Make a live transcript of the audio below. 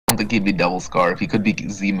don't think he'd be double Scarf. He could be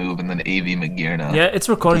Z move and then AV McGear now. Yeah, it's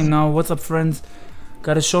recording now. What's up, friends?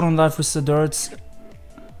 Got a Showdown live with Sedertz.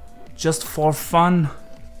 Just for fun.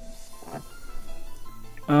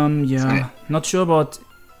 Yeah. Not sure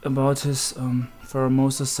about his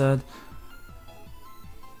Pheromosa set.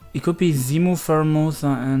 It could be Zimu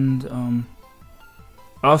Pheromosa and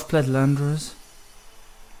Earthblade Landorus.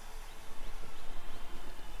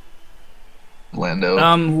 Lando.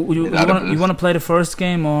 You want to play the first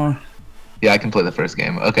game or? Yeah, I can play the first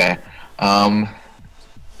game. Okay.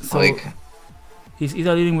 So like, he's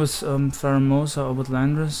either leading with Pheromosa or with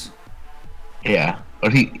Landorus. Yeah, or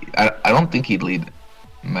I don't think he'd lead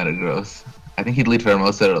Metagross. I think he'd lead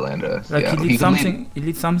Pheromosa or Landorus. Like yeah, he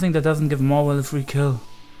leads something that doesn't give Morwell a free kill.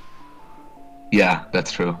 Yeah,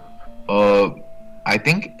 that's true.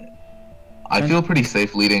 I feel pretty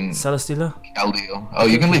safe leading Celesteela? LDO. Oh,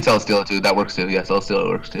 you can lead Celesteela too. That works too. Yeah, Celesteela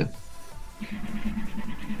works too.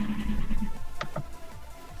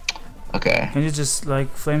 Okay. Can you just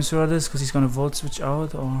like flamethrower this because he's gonna volt switch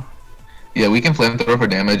out or? Yeah, we can flamethrower for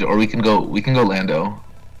damage, or we can go Lando,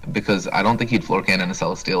 because I don't think he'd floor cannon a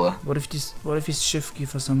Celesteela. What if he's shift gear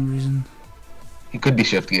for some reason? He could be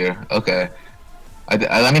shift gear. Okay. I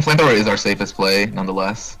mean, flamethrower is our safest play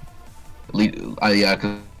nonetheless. Yeah,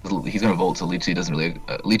 because he's gonna volt, so Leech Seed doesn't really.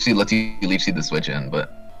 Leech Seed lets you Leech Seed the switch in,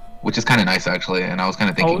 which is kind of nice actually. And I was kind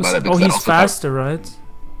of thinking about it because he's faster, right?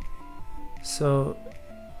 So.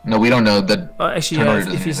 No, we don't know that. Actually, yeah,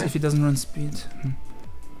 if he doesn't run speed.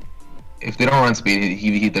 If they don't run speed,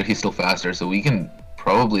 he's still faster. So we can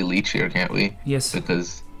probably Leech here, can't we? Yes.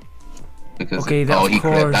 Because okay, he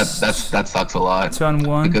crit. That sucks a lot. Turn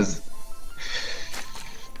 1. Because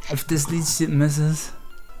if this Leech Seed misses.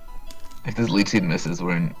 If this Leech Seed misses,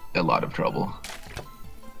 we're in a lot of trouble.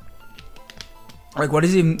 Like, what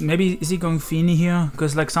is he? Maybe is he going Feeny here?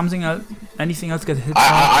 Because like anything else get hit.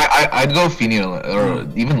 I'd go Feeny or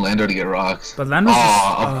even Landor to get rocks. But Landor's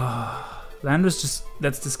Landor's just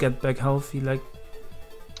lets this get back healthy. Like,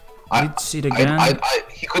 Leech Seed again.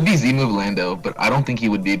 He could be Z move Lando, but I don't think he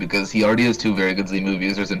would be because he already has 2 very good Z move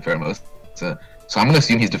users in Pheromosa. So I'm gonna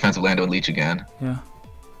assume he's defensive Lando and Leech again. Yeah.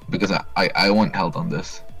 Because I want health on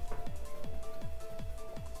this.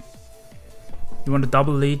 You want a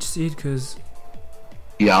double Leech Seed? Because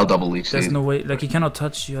yeah, I'll double Leech Seed. There's no way, like he cannot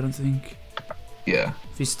touch you, I don't think. Yeah.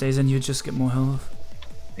 If he stays in, you just get more health.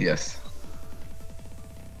 Yes.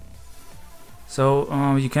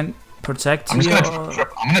 So you can protect. I'm just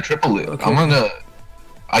gonna triple Leech. Okay.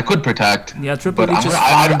 I could protect. Yeah, triple Leech is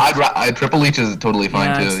fine. Triple Leech is totally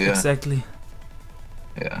fine too. Yeah. Exactly.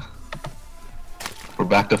 Yeah. We're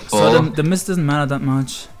back to full. So the miss doesn't matter that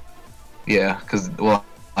much. Yeah, cause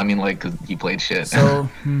I mean, like, cause he played shit. So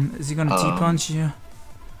is he gonna T-punch here?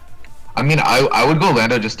 I mean, I would go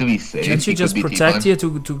Lando just to be safe. Can't you just protect here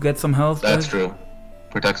to get some health? That's true.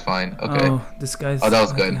 Protect's fine. Okay. Oh, this guy's. Oh, that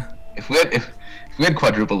was good. If we had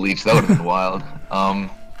quadruple Leech, that would have been wild.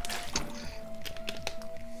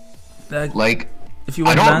 Like, if you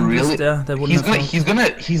want to land this there, that wouldn't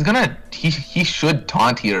he should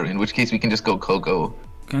taunt here. In which case we can just go Coco.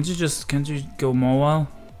 Can't you go Morwell?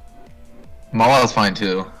 Morwell is fine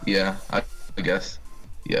too. Yeah, I guess.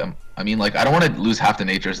 Yeah. I mean, like, I don't want to lose half the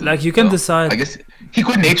natures. Like, you can decide. I guess he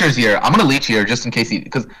could natures here. I'm gonna Leech here just in case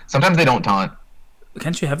because sometimes they don't taunt.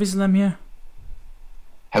 Can't you Heavy Slam here?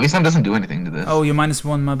 Heavy Slam doesn't do anything to this. Oh, you're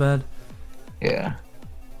 -1. My bad. Yeah.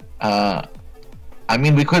 I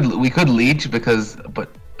mean, we could Leech because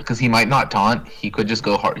he might not taunt. He could just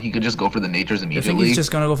go hard. He could just go for the natures immediately. I think he's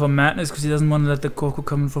just gonna go for Madness because he doesn't want to let the Coco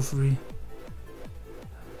come in for free.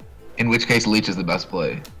 In which case, Leech is the best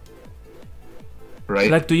play. Right?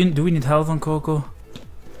 Like, do we need health on Coco?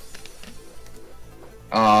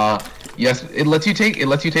 Yes. It lets you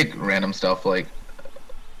take random stuff it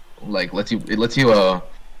lets you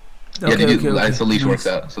Okay. So Leech works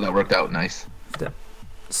out. So that worked out nice.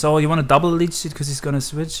 So you want to double Leech Seed because he's gonna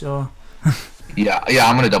switch, or? yeah,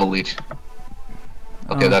 I'm gonna double Leech.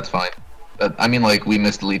 Okay, that's fine. I mean, like, we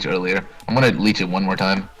missed Leech earlier. I'm gonna Leech it one more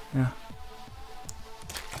time. Yeah.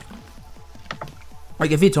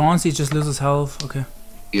 Like, if he taunts, he just loses health. Okay.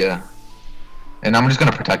 Yeah. And I'm just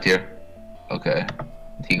gonna protect here. Okay.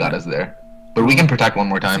 He got us there. But we can protect one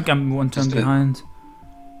more time. I think I'm one turn behind.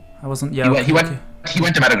 I wasn't. Yeah. He went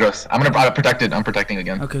to Metagross. I'm protect it. I'm protecting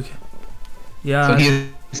again. Okay. Yeah. So he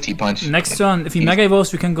is T-punch. Next turn, if he Mega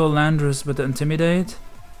Evolves, we can go Landorus with the Intimidate.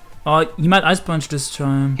 He might Ice Punch this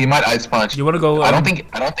time. He might Ice Punch. You wanna go? I don't think.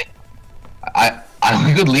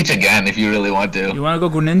 We could Leech again if you really want to. You wanna go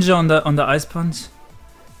Greninja on the Ice Punch?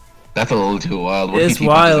 That's a little too wild. It is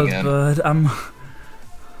wild, but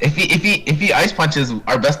If he Ice Punches,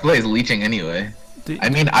 our best play is leeching anyway. I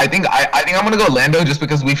mean, I think I'm gonna go Lando just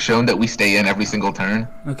because we've shown that we stay in every single turn.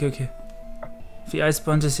 Okay. If he ice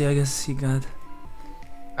punches, yeah, I guess he got.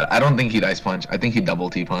 I don't think he'd ice punch. I think he'd double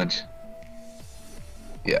T punch.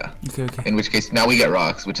 Yeah. Okay. In which case, now we get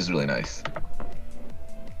rocks, which is really nice.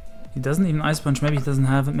 He doesn't even ice punch. Maybe he doesn't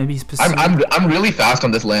have it. Maybe he's pursuing. I'm really fast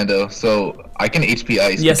on this Lando, so I can HP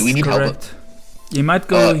ice. Yes, do we need correct. help? He might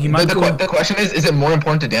go. The question is it more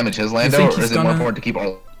important to damage his Lando, or is it more important to keep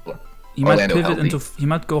our? He might pivot into. He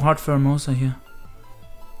might go hard for Hermosa here.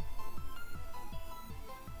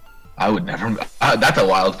 I would never. That's a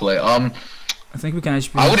wild play. I think we can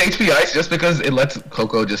HP. I would HP ice just because it lets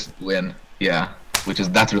Coco just win. Yeah,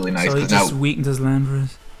 that's really nice. So he just weakened his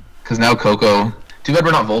Landers. Because now Coco. Too bad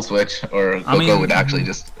we're not Volt Switch, or Coco would actually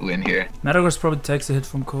just win here. Metagross probably takes a hit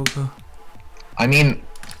from Coco. I mean,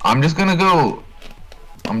 I'm just gonna go.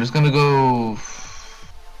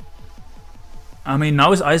 I mean,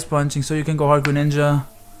 now it's ice punching, so you can go hard Greninja.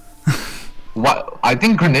 What? I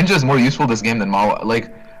think Greninja is more useful this game than Mawile.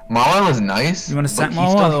 Like, Mawile is nice. You want to sack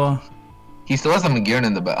Mawile or? He still has a Magearna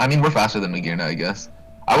in the back. I mean, we're faster than Magearna, I guess.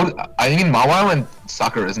 I mean, Mawile and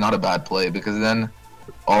Sucker is not a bad play because then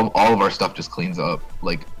all of our stuff just cleans up.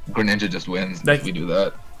 Like, Greninja just wins if we do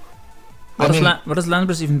that. What does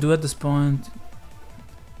Landers even do at this point?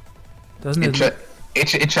 Doesn't it?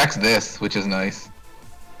 It checks this, which is nice.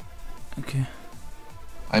 Okay.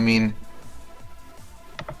 I mean,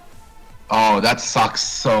 oh, that sucks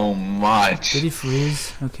so much. Did he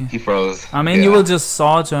freeze? Okay. He froze. I mean, you will just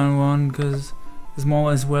saw turn one because his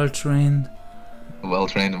Mawile is well trained. Well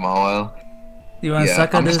trained Mawile. You want to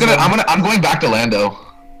suck at this? I'm going back to Lando.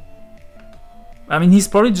 I mean, he's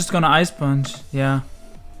probably just gonna ice punch. Yeah.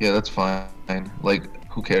 Yeah, that's fine. Like,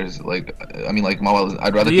 who cares? Like, I mean, like Mawile.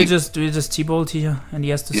 I'd rather. Do you just T-bolt here, and he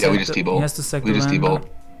has to. Yeah, we just T-bolt. He has to sack we the just Lando. T-bolt.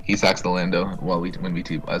 He sacks the Lando while we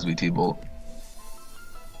T-bolt.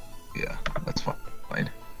 Yeah, that's fine.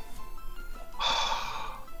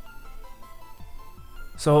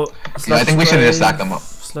 So yeah, I think we should just sack them up.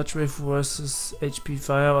 Sludge Wave versus HP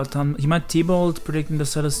Fire or Ton. He might T-bolt, predicting the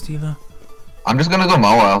Sedertz. I'm just gonna go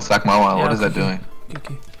Mawile, sack Mawile. Yeah, what is that doing?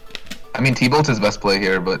 Okay. I mean, T-bolt's his best play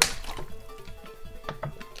here, but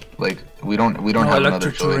like we don't have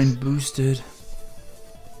another choice. Terrain boosted.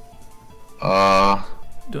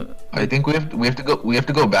 I think we have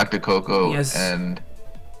to go back to Coco and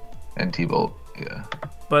T-bolt. Yeah.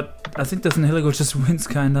 But I think that Nihilego just wins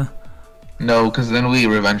kinda. No, because then we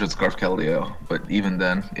revenge with Scarf Keldeo, but even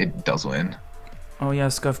then it does win. Oh yeah,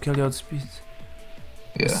 Scarf Keldeo outspeeds.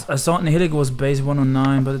 Yeah. I saw Nihilego was base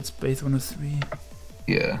 109, but it's base 103.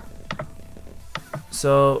 Yeah.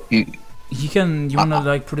 So you wanna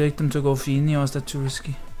like predict him to go Feeny, or is that too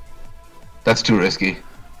risky? That's too risky.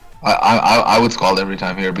 I would Scald every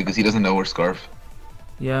time here because he doesn't know we're Scarf.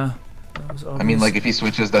 Yeah, that was obvious. I mean, like if he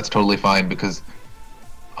switches, that's totally fine because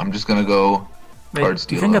I'm just gonna go Card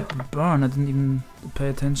Steal. You can get Burn. I didn't even pay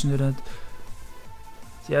attention to that.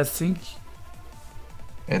 Yeah, I think.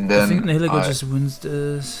 And then I think Nihilego just wins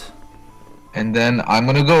this. And then I'm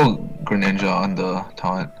gonna go Greninja on the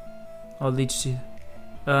taunt. Or Leech Seed.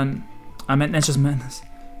 I meant Nature's Madness.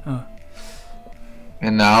 Oh.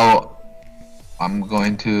 And now I'm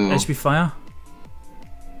going to HP Fire.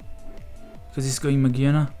 Because he's going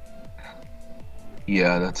Magearna.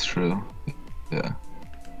 Yeah, that's true. Yeah.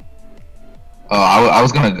 Oh,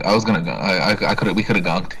 we could have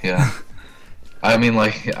gunked. Yeah. I mean,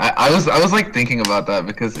 like, I was like thinking about that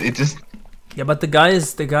because it just. Yeah, but the guy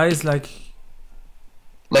is like.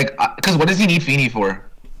 Like, cause what does he need Feeny for?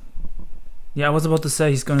 Yeah, I was about to say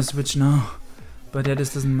he's gonna switch now, but yeah,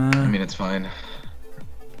 this doesn't matter. I mean, it's fine.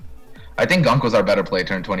 I think Gunk was our better play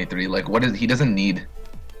turn 23. Like, he doesn't need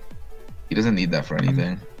that for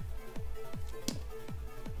anything.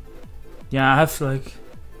 Yeah, I have like.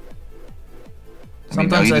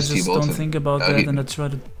 Sometimes I just don't think about that, and I try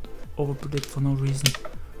to overpredict for no reason.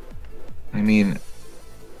 I mean.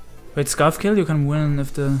 Wait, Scarf Kill, you can win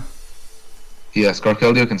if the. Yeah, Scarf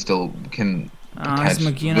Keldeo can. His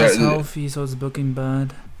Magearna's healthy, so it's looking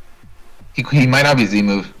bad. He might not be Z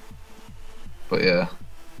move, but yeah,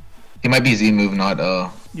 he might be Z move, not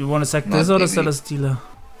You want to sack this or the Celesteela?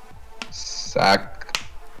 Sack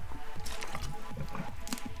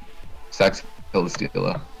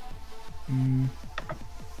Celesteela.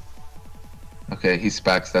 Okay, he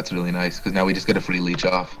specs. That's really nice because now we just get a free leech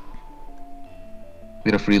off.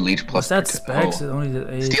 We get a free leech plus. What's that specs? It only did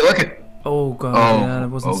 8. Steal it. Oh god, yeah, that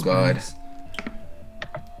wasn't specs.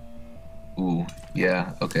 Ooh,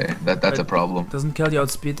 yeah, okay, that's a problem. Doesn't Keldeo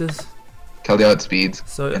outspeed this? Keldeo outspeeds,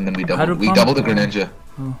 so and then we double the Greninja.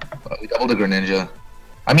 Oh. We double the Greninja.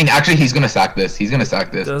 I mean, actually, he's gonna sack this. He's gonna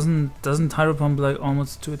sack this. Doesn't Hydro Pump like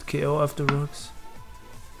almost 2-hit KO after rocks?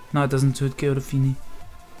 No, it doesn't 2-hit KO the Feeny.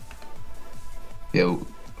 Yeah.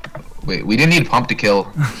 Wait, we didn't need Pump to kill.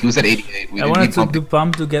 He was at 88. We I didn't wanted need to do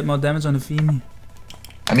Pump to get more damage on the Feeny.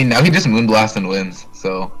 I mean, now he just Moonblast and wins.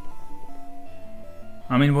 So.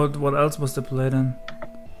 I mean, what else was the play then?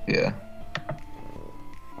 Yeah.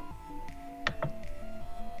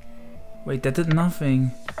 Wait, that did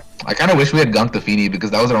nothing. I kind of wish we had gunked the Feeny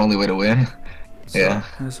because that was our only way to win. So, yeah.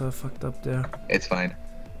 So I fucked up there. It's fine.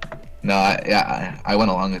 No, I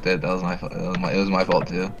went along with it. That was my fault. It was my fault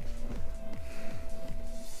too.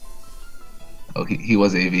 Oh, he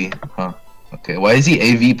was AV, huh? Okay, why is he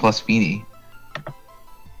AV plus Feeny?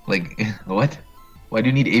 Like, what? Why do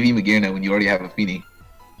you need AV Magearna when you already have a Feeny?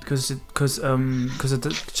 Because it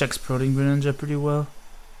checks Protein Greninja pretty well.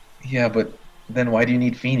 Yeah, but then why do you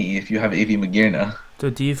need Feeny if you have AV Magearna? To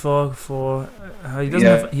defog for he doesn't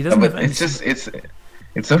have any. It's just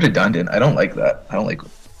it's so redundant. I don't like that. I don't like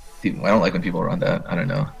when people run that. I don't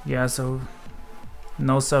know. Yeah, so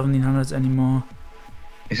no 1700s anymore.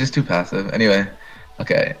 It's just too passive. Anyway,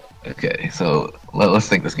 okay. So let's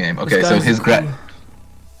think this game. Okay, so his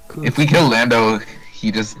cool. If we kill Lando,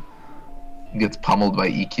 he just gets pummeled by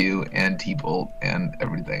EQ and T-Bolt and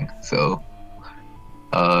everything. So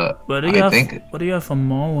what do you have for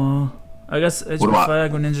Moa? I guess HP Fire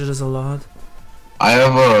Greninja does a lot. I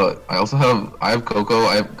have Coco.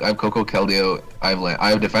 I have Coco Keldeo. I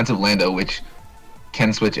have defensive Lando, which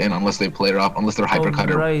can switch in unless they play her up, unless they're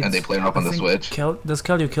Hypercutter right. and they play her up on the switch. Does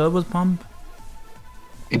Keldeo kill with Pump?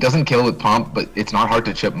 It doesn't kill with Pump, but it's not hard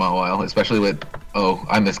to chip Mawile, especially with. Oh,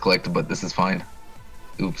 I misclicked, but this is fine.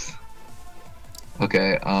 Oops.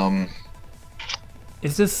 Okay.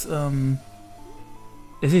 Is this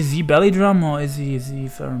Is he Z Belly Drum or is he Z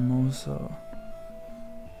Pheromosa?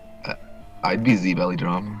 I'd be Z Belly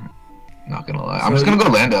Drum. Not gonna lie. So I'm just gonna go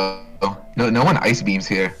Lando. No one Ice Beams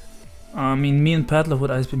here. I mean, me and Padler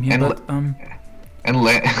would Ice Beam here,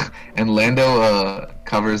 and Lando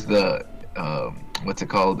covers the what's it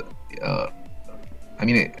called? I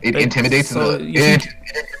mean, it intimidates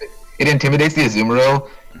it intimidates the Azumarill.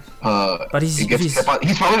 But he's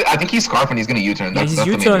probably. I think he's Scarf and he's gonna U-turn. Yeah, he's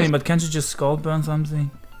U-turning, but can't you just Scald Burn something?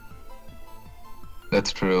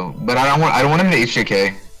 That's true, but I don't want him to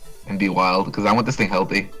HJK and be wild because I want this thing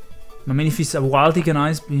healthy. I mean, if he's a wild, he can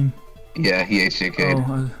Ice Beam. Yeah, he HJK'd.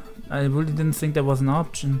 Oh, I really didn't think that was an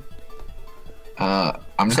option. I'm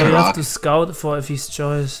just so gonna you rock. have to scout for if he's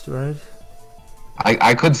choiced, right?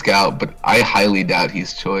 I could scout, but I highly doubt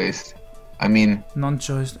he's choiced. I mean,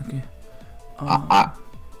 non-choiced. Okay.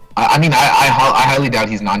 I mean, I highly doubt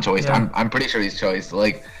he's non-choiced. Yeah. I'm pretty sure he's choiced.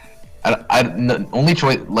 Like, only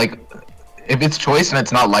choice. Like, if it's choiced and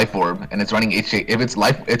it's not Life Orb and it's running HJK, if it's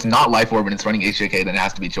not Life Orb and it's running HJK, then it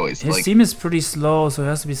has to be choiced. His team is pretty slow, so it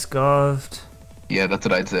has to be Scarfed. Yeah, that's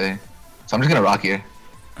what I'd say. So I'm just gonna rock here.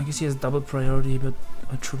 I guess he has double priority, but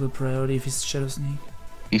a triple priority if he's Shadow Sneak.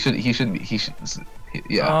 He should.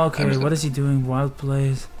 Yeah. Oh, okay, what is he doing? Wild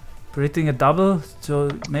plays. Predicting a double, so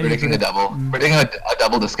maybe predicting a double. Predicting a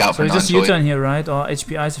double to scout so for non-choice. So just U-turn here, right? Or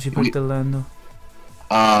HP Ice if you pick the Lando.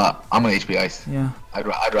 I'm gonna HP Ice. Yeah.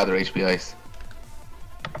 I'd rather HP Ice.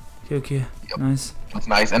 Okay. Yep. Nice. That's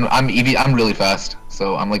nice, and I'm really fast,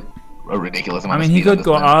 so I'm like a ridiculous amount. I mean, he could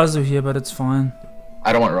go Azu here, but it's fine.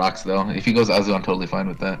 I don't want rocks though. If he goes Azu, I'm totally fine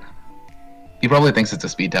with that. He probably thinks it's a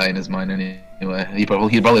speed tie in his mind anyway. He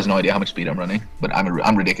probably has no idea how much speed I'm running. But I'm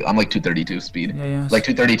ridiculous. I'm like 232 speed. Yeah. Like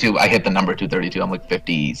 232. I hit the number 232. I'm like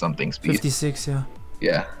 50 something speed. 56, yeah.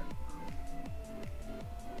 Yeah.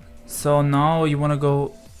 So now you wanna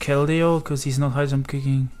go Keldeo because he's not high jump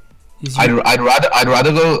kicking. I'd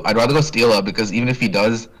rather go Steela because even if he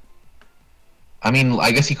does, I mean,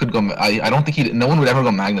 I guess he could go. I don't think no one would ever go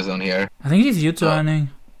Magnezone here. I think he's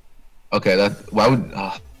U-turning. Okay, that's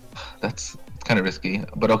kind of risky,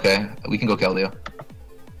 but okay, we can go Keldeo.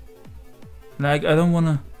 Like, I don't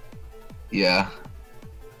wanna... Yeah.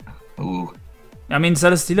 Ooh. I mean,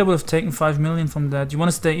 Celesteela would have taken 5 million from that. You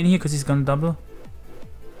wanna stay in here because he's gonna double?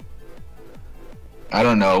 I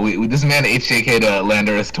don't know. This man HJK'd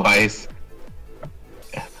Landorus twice.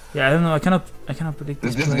 Yeah, I don't know. I cannot predict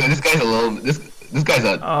this. This guy's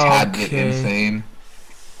a tad bit insane.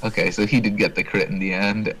 Okay, so he did get the crit in the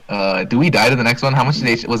end. Do we die to the next one? How much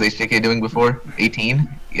was HJK doing before? 18?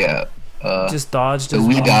 Yeah. Just dodge. So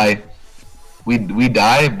we die. We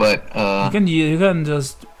die, but you can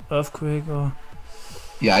just Earthquake or.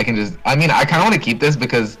 Yeah, I can just. I mean, I kind of want to keep this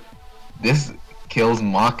because this kills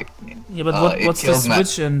Mach. Yeah, but what's the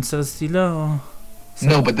switch in Celesteela or?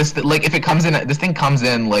 No, but this like if it comes in, this thing comes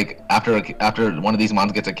in like after one of these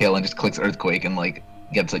mons gets a kill and just clicks Earthquake and like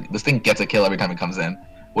gets a kill every time it comes in.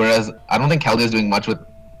 Whereas I don't think Keldeo is doing much with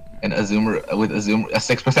an Azumarill. With Azum, a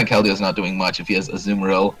 6% Keldeo is not doing much if he has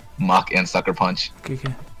Azumarill, Muck, and Sucker Punch.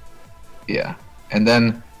 Okay. Yeah, and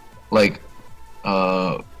then like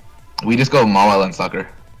we just go Mawile and Sucker,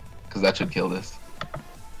 because that should kill this.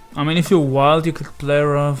 I mean, if you're wild, you could play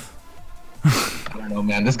rough. I don't know,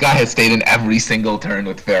 man. This guy has stayed in every single turn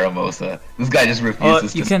with Pheromosa. This guy just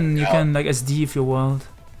refuses. You can like SD if you're wild.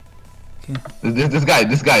 Okay.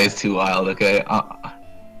 This guy is too wild. Okay.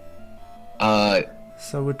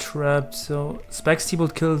 So we're trapped. So Specs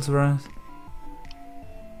T-Bolt kills, right?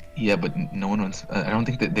 Yeah, but no one runs. I don't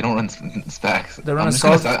think they don't run Specs. They run I'm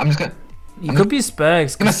just gonna. You could be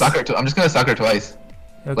Specs. I'm just gonna Sucker twice.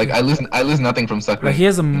 Okay. Like I lose nothing from Sucker. Like he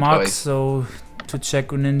has a Mach, so to check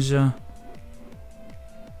Greninja.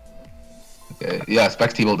 Okay. Yeah,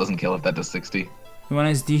 Specs T-Bolt doesn't kill if that does 60. You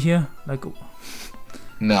want SD here? Like.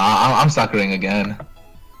 No, I'm Suckering again.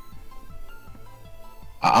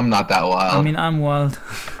 I'm not that wild. I mean, I'm wild.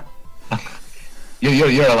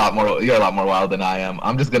 You're a lot more wild than I am.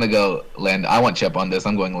 I'm just gonna go Lando. I want Chip on this.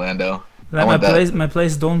 I'm going Lando. Like my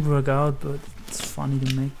plays don't work out, but it's funny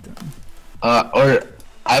to make them. Or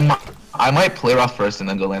I might play rough first and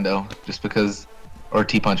then go Lando, just because, or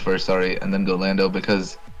T-Punch first, sorry, and then go Lando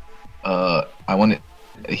because, I want it.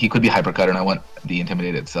 He could be Hypercutter, and I want the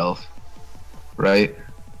Intimidate itself, right?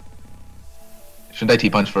 Shouldn't I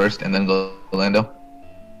T-Punch first and then go Lando?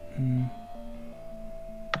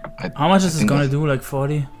 How much is this gonna do? Like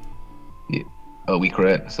 40? Yeah. Oh, we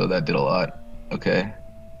crit, so that did a lot. Okay.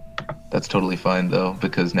 That's totally fine though,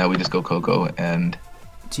 because now we just go Coco and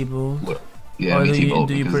T-Bolt. Yeah, or me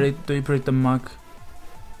do you predict the Muck?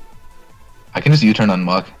 I can just U-turn on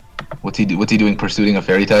Muck. What's he doing? Pursuing a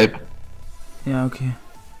fairy type? Yeah, okay.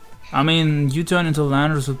 I mean, U-turn into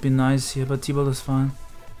Landers would be nice here, but T-Bolt is fine.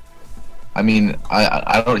 I mean,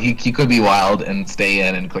 I don't. He could be wild and stay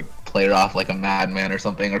in and click player off like a madman or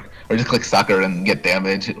something, or just click Sucker and get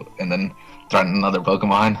damage and then threaten another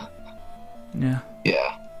Pokemon. Yeah.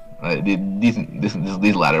 Yeah.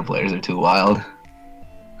 These latter players are too wild.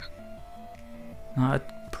 No,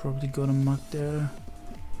 I'd probably go to Muck there.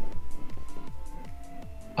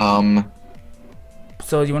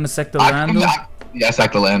 So you want to sack the Lando? Yeah,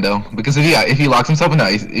 sack the Lando, because if he locks himself into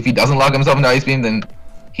ice, if he doesn't lock himself into Ice Beam, then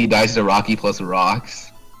he dies to Rocky plus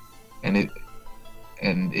Rocks, and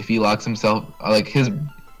if he locks himself, like his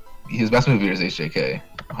best move here is HJK,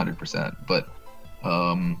 100%. But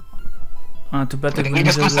too bad the we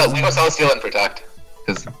go Celestial and Protect,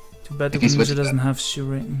 because too bad the Greninja doesn't have Shoe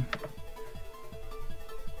Rating.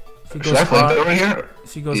 Should I flame over here?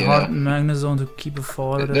 If he goes hard Magnezone to keep a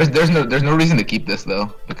fodder. There's no reason to keep this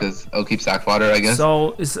though, because I'll keep sack fodder, I guess.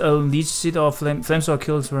 So is a Leech Seed or Flamethrower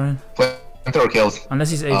kills, right? Flamethrower kills.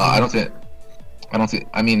 Unless he's AV. I don't see.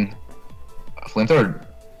 I mean, Flamethrower.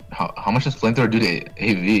 How much does Flamethrower do to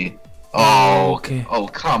AV? Oh, okay. Oh,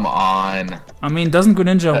 come on. I mean, doesn't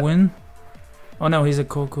Greninja win? Oh no, he's a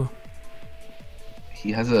Coco.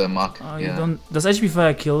 He has a Muck. Yeah. Does HP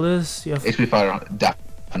Fire kill this? HP Fire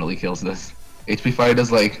definitely kills this. HP Fire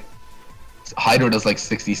does like Hydro does like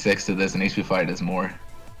 66 to this, and HP Fire does more.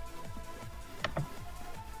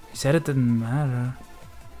 He said it didn't matter.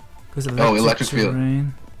 Because Electric Field.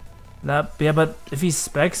 Yeah, but if he's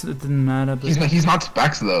Specs, it didn't matter. But he's not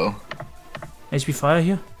Specs though. HP Fire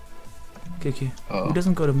here. Okay. Oh. Who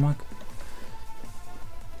doesn't go to Muck?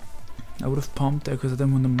 I would have pumped there because I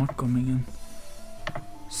didn't want the Muck coming in.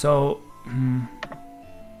 So.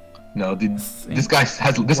 No, dude, this guy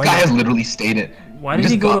has literally stayed it. Why did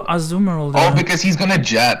he go to Azumarill there? Oh, because he's gonna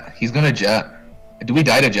Jet. He's gonna Jet. Do we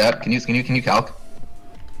die to Jet? Can you calc?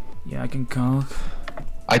 Yeah, I can calc.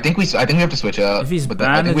 I think we have to switch out. If he's but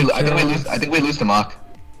bad, I think we lose to Mach.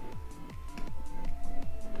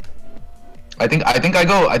 I think I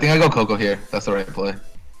go Coco here. That's the right play.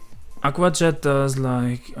 Aqua Jet does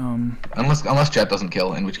like unless Jet doesn't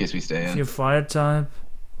kill, in which case we stay in. If you're Fire type.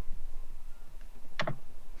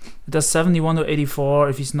 It does 71 to 84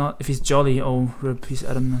 if he's Jolly. Oh, rip, he's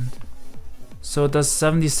Adamant. So it does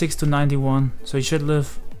 76 to 91. So he should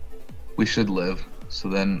live. We should live. So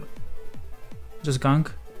then. Just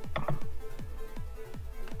gank.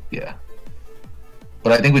 Yeah.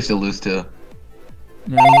 But I think we still lose too.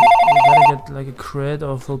 Yeah, you gotta get like a crit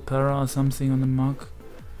or full para or something on the Muck.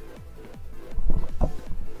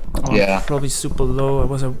 Oh, yeah. Probably super low.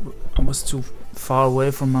 I was too far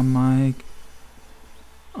away from my mic.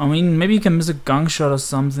 I mean, maybe you can miss a gunk shot or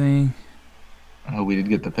something. Oh, we did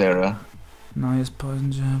get the para. No, he has Poison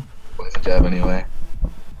Jab. Poison Jab anyway.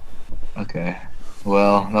 Okay.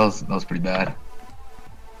 Well, that was pretty bad.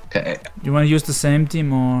 Okay. You want to use the same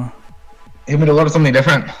team or? You want me to load up something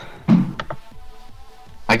different?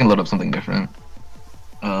 I can load up something different.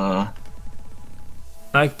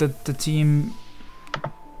 Like the team.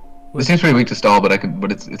 This seems pretty weak to stall, but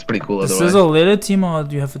it's pretty cool Is otherwise. this a later team or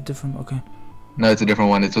do you have a different? Okay. No, it's a different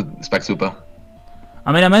one. It's with Spec Super.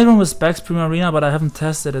 I mean, I made one with Specs Prima Arena, but I haven't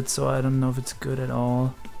tested it, so I don't know if it's good at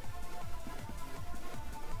all.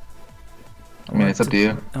 I mean, it's up to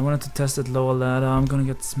you. I wanted to test it lower ladder. I'm gonna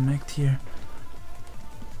get smacked here.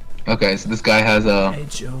 Okay, so this guy has a...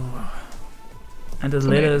 HO. And the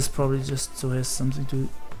later is probably just so he has something to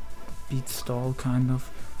beat stall, kind of.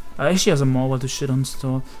 I actually has a mobile to shit on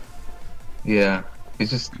stall. Yeah, he's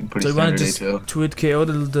just pretty So you wanna standard just HO. 2-hit KO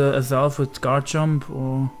the Azalf with guard jump,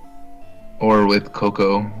 or... Or with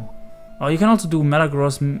Coco. Oh, you can also do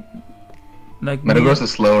Metagross, like... Metagross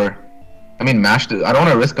is slower. I mean, mashed. I don't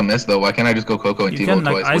want to risk a miss though. Why can't I just go Coco and You T-Bolt can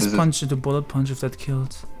like twice? What Ice is Punch into Bullet Punch if that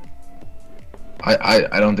kills. I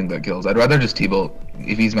don't think that kills. I'd rather just T-Bolt.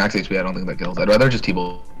 If he's max HP, I don't think that kills. I'd rather just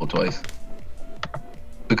T-Bolt twice.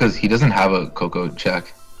 Because he doesn't have a Coco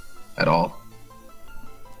check at all.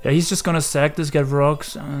 Yeah, he's just gonna sack this, get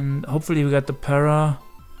rocks, and hopefully we got the para.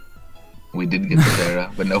 We did get the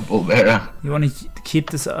Vera, but no Bull Vera. You wanna keep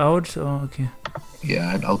this out? Oh, okay.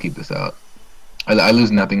 Yeah, I'll keep this out. I lose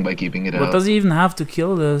nothing by keeping it What out. does he even have to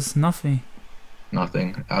kill this? Nothing.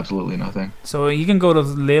 Nothing. Absolutely nothing. So he can go to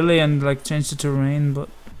Lele and like change the terrain, but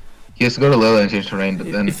He has to go to Lila and change terrain,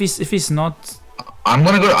 but then if he's not I'm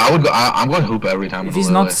gonna go. I'm going Hoopa every time. if with he's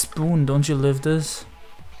Lele. not Spoon, don't you live this?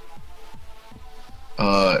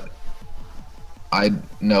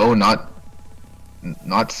 No,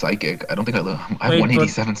 not Psychic. I don't think I live. I have Wait,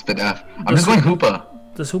 187 Spit F. I'm does just going Hoopa.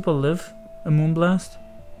 Does Hoopa live a Moonblast?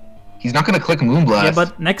 He's not gonna click Moonblast. Yeah,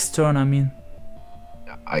 but next turn, I mean.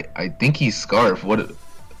 I think he's Scarf. What?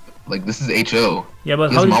 Like this is HO. Yeah,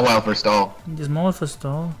 but He how has do you... Mawile for stall. There's more for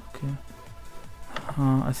stall? Okay.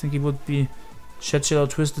 I think it would be Shed or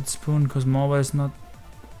Twisted Spoon, because Mawile is not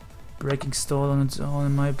breaking stall on its own,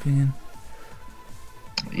 in my opinion.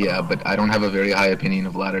 Yeah, but I don't have a very high opinion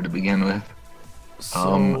of Ladder to begin with.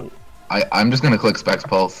 So... I'm just gonna click Specs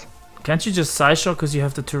Pulse. Can't you just Sideshock because you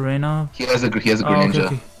have the terrain up? He has a Greninja. Okay,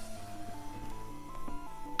 okay.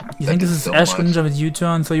 You think this is so Ash much. Greninja with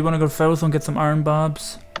U-turn, so you wanna go Ferrothorn and get some Iron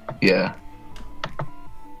Barbs? Yeah.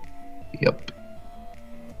 Yep.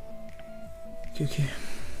 Okay, okay.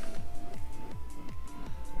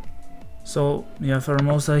 So, yeah,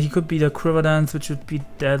 Pheromosa, he could be the Quiver Dance, which would be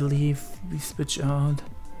deadly if we switch out.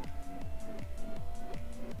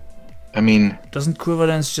 I mean, Doesn't Quiver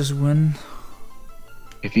Dance just win?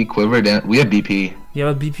 if he quivered, we have BP.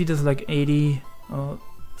 Yeah, but BP does like 80 or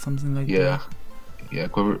something like Yeah. that. Yeah,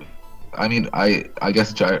 quiver. I mean, I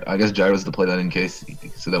guess Gyro's to play that in case,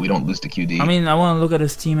 so that we don't lose to QD. I mean, I want to look at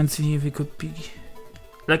his team and see if he could be...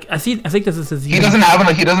 Like, I think this is a Z. he doesn't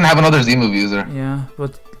have another Z move user. Yeah,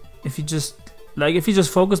 but if he just... Like, if he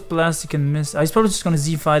just Focus Blast, he can miss. He's probably just gonna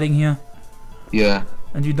Z fighting here. Yeah.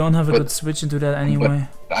 And you don't have a But- good switch into that anyway.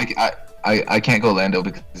 I can't go Lando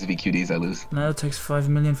because if he QDs, I lose. Now takes 5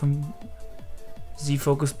 million from Z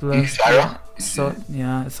Focus You Blast. Gyro? So,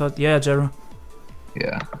 yeah, I thought... Yeah, Gyro.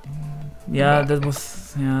 Yeah. Yeah, that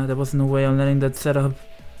was... Yeah, there was no way I'm letting that set up.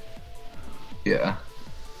 Yeah.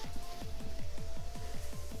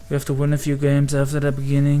 We have to win a few games after the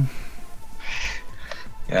beginning.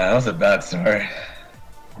 Yeah, that was a bad start.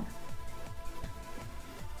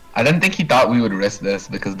 I didn't think he thought we would risk this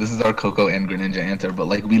because this is our Coco and Greninja answer, but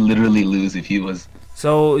like we literally lose if he was.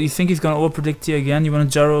 So you think he's gonna overpredict you again? You want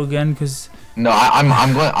to Gyro again? Cause No, I'm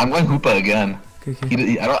going Hoopa again.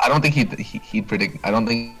 okay. I don't think he'd predict. I don't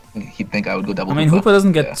think he'd think I would go double. I mean, Hoopa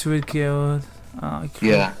doesn't get Yeah. 2 KO'd.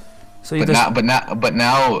 Yeah. So you But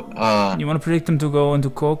now, you want to predict him to go into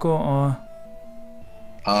Coco or?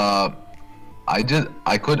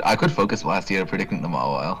 I could focus last year predicting them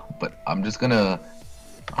all while, but I'm just gonna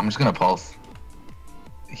pulse.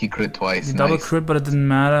 He crit twice. He double Nice. crit, but it didn't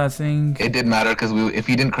matter. I think. It did matter because if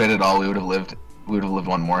he didn't crit at all, we would have lived. We would have lived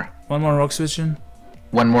one more. One more rock switching.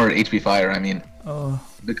 One more HP fire. I mean, Oh,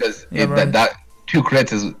 because Yeah, right. that 2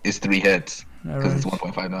 crits is 3 hits yeah, because it's right.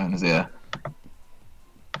 1.59. Yeah.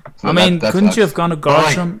 So I mean, that couldn't sucks. you have gone to guard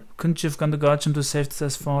like- jump? Couldn't you have gone to guard jump to save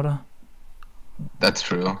Cess fodder? That's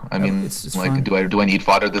true. I mean, it's like, fine. do I need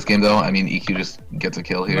fodder this game though? I mean, EQ just gets a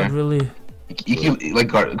kill here. Not really. EQ like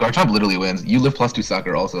Garchomp literally wins. You live +2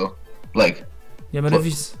 soccer also. Like. Yeah, but Well- if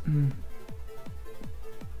he's.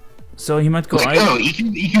 So he might go. Like, no,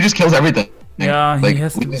 EQ just kills everything. Yeah, Like, he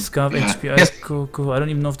has we- to scarf yeah. HP. Yes. Cool. I don't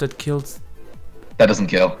even know if that kills. That doesn't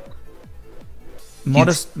kill.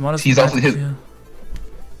 Modest. he's also might his- kill.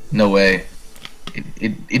 No way.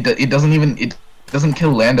 It doesn't even doesn't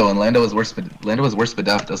kill Lando, and Lando is worse. Lando is worse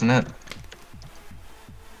Spadef, doesn't it?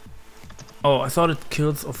 Oh, I thought it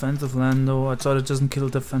kills offensive Lando. I thought it doesn't kill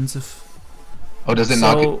defensive. Oh, does it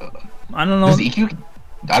So, not? I don't know. Does EQ?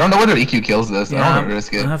 I don't know whether EQ kills this. Yeah, I don't want to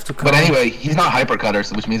risk it. I have to But count. anyway, he's not hypercutter,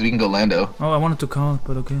 so which means we can go Lando. Oh, I wanted to count,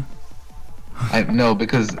 but okay. No,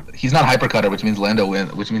 because he's not hypercutter, which means Lando win.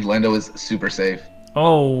 Which means Lando is super safe,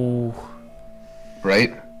 Oh,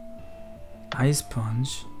 right? Ice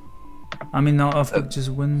Punch. I mean, now Earthquake just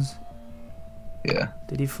wins. Yeah.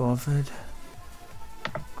 Did he forfeit?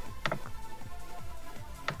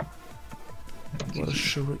 What a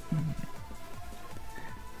shuriken.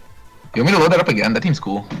 You want me to load that up again? That team's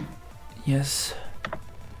cool. Yes.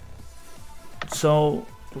 So,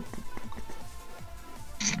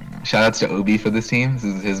 Shoutouts to Obi for this team. This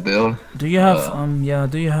is his build. do you have, yeah,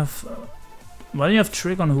 do you have, why do you have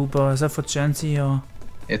Trick on Hooper? Is that for Chansey or?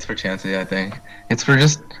 It's for Chansey, I think. It's for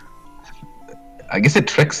just... I guess it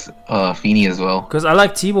tricks Feeny as well. Because I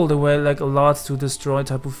like T-Ball the way, like, a lot to destroy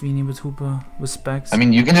type of Feeny with Hooper, with specs. I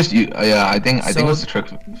mean, you can just... yeah, I think So- it was to trick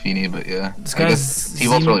Feeny, but yeah. This I guy's guess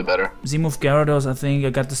T-Ball's really better. Z-Move Gyarados, I think I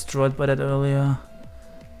got destroyed by that earlier.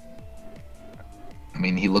 I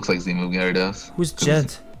mean, he looks like Z-Move Gyarados. Who's 'Cause-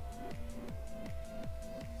 Jet?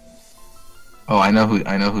 Oh, I know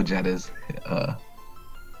who Jet is.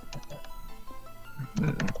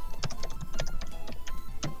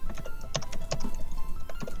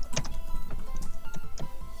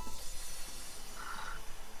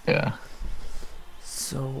 Yeah.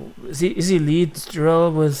 So, is he lead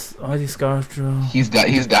drill with ID Scarf drill? He's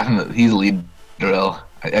lead drill.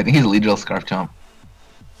 I think he's lead drill Scarf Chomp.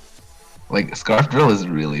 Like, Scarf Drill is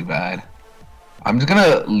really bad. I'm just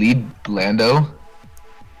gonna lead Lando,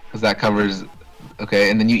 because that covers... Okay,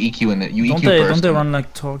 and then you EQ and you EQ first. Don't they run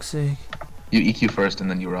like Toxic? You EQ first and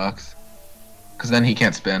then you rocks. Because then he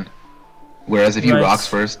can't spin. Whereas if you Right, rocks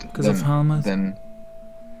first, because of helmet. then...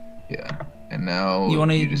 Yeah. And now... You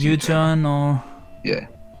wanna just U-turn or? Yeah.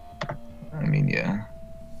 I mean, yeah.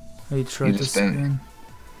 Or you try You to just spin. spin?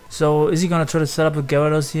 So, is he gonna try to set up a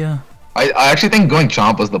Gyarados here? I actually think going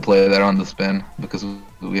Chomp was the play there on the spin, because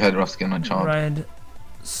we had rough skin on Chomp. Right.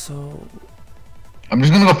 So, I'm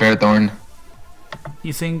just gonna go Ferrothorn.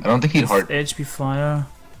 you think I don't think he'd it's hard. HP Fire?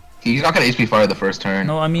 He's not gonna HP fire the first turn.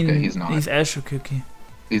 No, I mean, Okay, he's not. he's Ash or Cookie.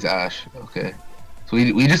 He's Ash. Okay. So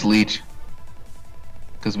we just leech.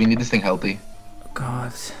 Because we need this thing healthy.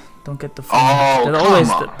 God, don't get the Oh, that come always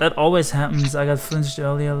on. that always happens. I got flinched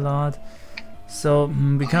earlier a lot. So,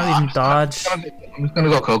 we can't even dodge. I'm just gonna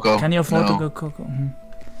go Coco. Can you afford No, to go Coco?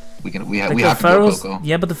 We Like have the to go Pharaohs, Coco.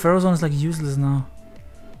 yeah, but the Pharaohs one is like useless now.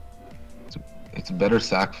 It's better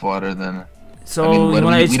sack fodder than... So, I mean, you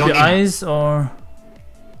want we don't HP need- Ice or?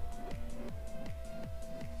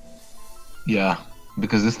 Yeah.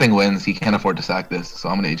 Because this thing wins, he can't afford to sack this. So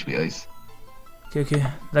I'm gonna HP Ice. Okay.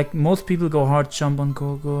 Like most people go hard jump on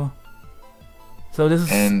Coco. So this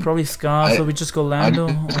is And probably Scar, so we just go Lando.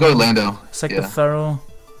 Just go Lando. Sack Yeah. the Pharaoh.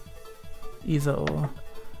 Either or.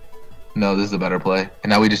 No, this is a better play. And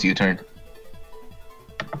now we just U-turn.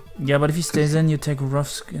 Yeah, but if he stays in, you take rough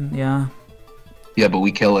skin. Yeah. Yeah, but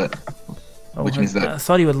we kill it. Oh, Which means that- I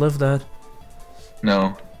thought he would live that.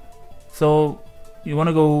 No. So you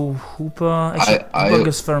wanna go Hooper? Actually, Hooper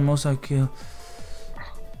gives Pheromosa a kill.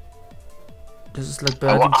 This is like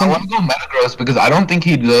I bad. want to go Metagross because I don't think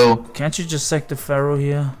he'd go... Can't you just sack the Pharaoh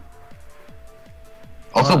here?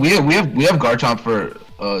 Also, we have Garchomp for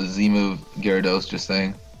Z-move Gyarados, just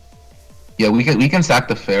saying. Yeah, we can sack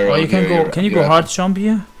the Pharaoh. Oh, you can here, go. Can you go hard jump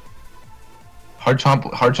here? Hard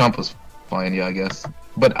chomp was fine, yeah, I guess.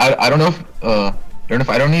 But I don't know if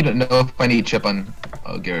I don't need to know if I need chip on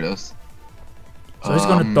Gyarados. So he's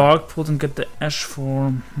gonna Dark Pult and get the Ash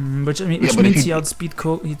form, which means he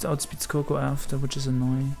outspeeds Coco after, which is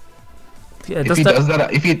annoying. Yeah, if he does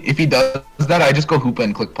that, I just go Hoopa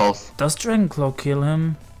and click Pulse. Does Dragon Claw kill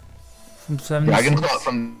him? From 76? Dragon Claw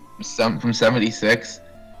from 76.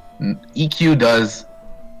 EQ does.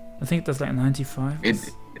 I think that's like 95.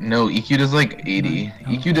 No, EQ does like 80.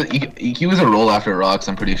 EQ is a roll after rocks,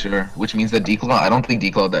 I'm pretty sure. Which means that Declaw, I don't think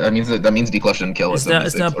Declaw, that means Declaw shouldn't kill Is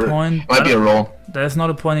us. there a point? It might be a roll. There's not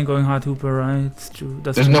a point in going hard Hooper, right? It's true.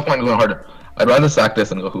 There's no point in going harder. I'd rather sack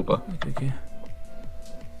this and go Hoopa. Okay.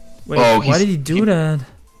 Wait, why did he do that?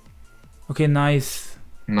 Okay, nice.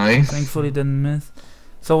 Nice. Thankfully didn't miss.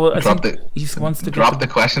 So I think he wants to drop the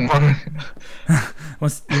question mark. He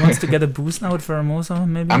wants to get a boost now with Pheromosa,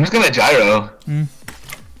 maybe? I'm just gonna gyro.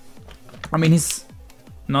 I mean, he's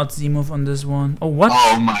not Z-move on this one. Oh, what?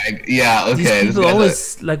 Oh my, yeah, okay. These people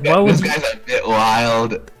always, like, why would this guy's a bit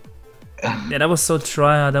wild. Yeah, that was so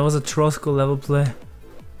tryhard. That was a Trosco level play.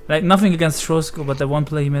 Like nothing against Trosko, but the one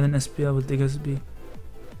play he made in SPL with Diggers B.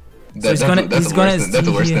 That's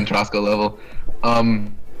worse than Trosko level.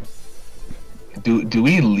 Do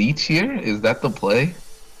we leech here? Is that the play?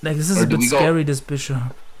 Like this is a bit scary. This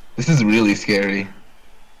bishop. This is really scary.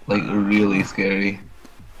 Like really scary.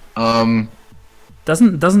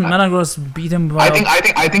 Doesn't Metagross beat him? By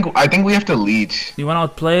I think we have to leech. You want to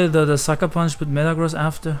outplay the Sucker Punch with Metagross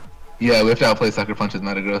after? Yeah, we have to outplay Sucker Punch with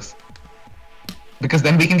Metagross. Because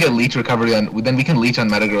then we can get leech recovery on. Then we can leech on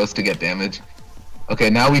Metagross to get damage.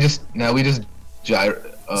 Okay, now we just gyro.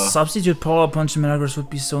 Substitute Power Punch and Metagross would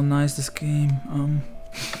be so nice this game.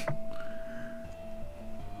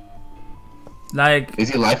 Like. Is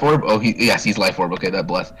he Life Orb? Oh, yes, he's Life Orb. Okay, that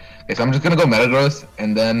bless. Okay, so I'm just gonna go Metagross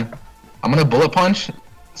and then I'm gonna Bullet Punch,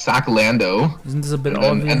 sack Lando. Isn't this a bit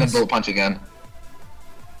obvious? And then Bullet Punch again.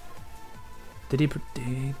 Did he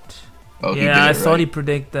predict? Oh, yeah, I thought he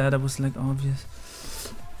predicted that. That was like obvious.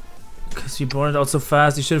 Because you brought it out so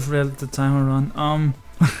fast, you should have read the timer run.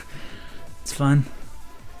 It's fine.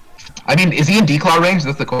 I mean, is he in Declaw range?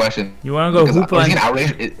 That's the question. You wanna go Hoopa? Is he in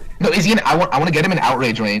Outrage? No, is he in? I want to get him in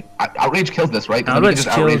Outrage range. Outrage kills this, right? Outrage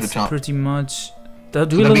kills pretty much. Then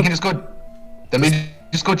we can just go. Then we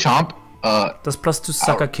just go Chomp. Does +2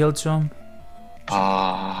 Sucker kill Chomp?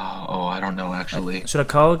 Oh, I don't know actually. Should I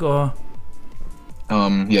calc or?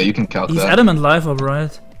 Yeah, you can calc that. He's Adamant Life Orb,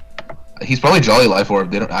 right? He's probably Jolly Life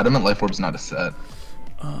Orb. Adamant Life Orb's not a set.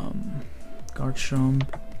 Guard Chomp.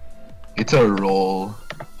 It's a roll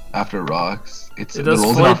after rocks. It does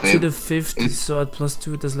 40 to 50, so at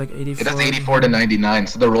 +2 it does like 84. It does 84 to 99,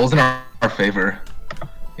 so the roll's in our favor.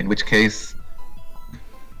 In which case,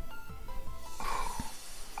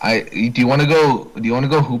 do you want to go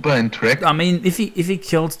Hoopa and Trick? I mean, if he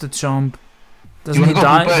kills the Chomp, doesn't he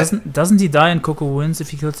die? Doesn't he die and Coco wins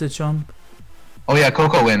if he kills the Chomp? Oh yeah,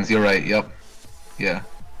 Coco wins. You're right. Yep. Yeah.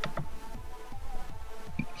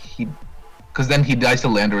 Because then he dies to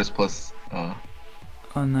Landorus plus. Oh,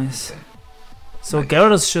 nice. Okay. So nice.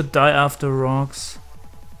 Gyarados should die after rocks.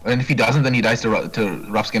 And if he doesn't, then he dies to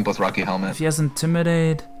Rough Skin plus Rocky Helmet. If he has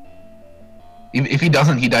Intimidate. If he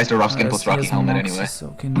doesn't, he dies to Rough Skin plus Rocky Helmet anyway.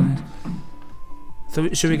 Okay, nice. So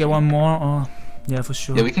should we get one more? Or yeah, for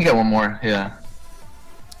sure. Yeah, we can get one more. Yeah.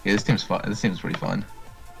 Yeah, this team's fun. This team's pretty fun.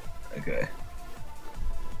 Okay.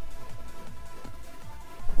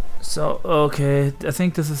 So okay, I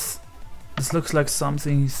think this looks like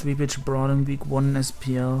something 3-pitch brought in week 1 in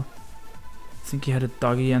SPL. I think he had a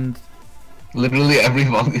Dougie and literally every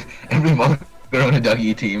Volcarona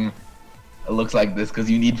Dougie team looks like this because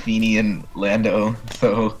you need Feeny and Lando.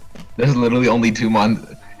 So there's literally only 2 mons.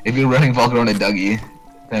 If you're running Volcarona Dougie,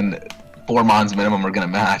 then 4 mons minimum are gonna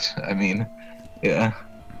match. I mean, yeah.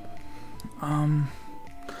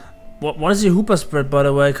 What is your Hoopa spread, by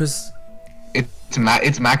the way? Cause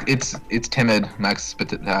it's timid, max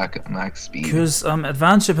attack, max speed. Because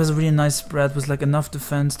Advanced Chip has a really nice spread with like enough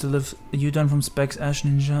defense to live U-turn from Specs Ash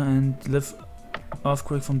Ninja and live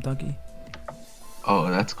Earthquake from Dougie.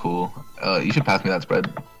 Oh, that's cool. You should pass me that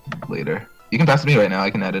spread later. You can pass it to me right now. I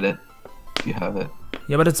can edit it if you have it.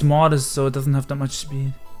 Yeah, but it's modest, so it doesn't have that much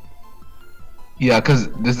speed. Yeah,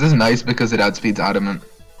 because this is nice because it outspeeds Adamant.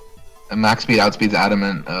 And max speed outspeeds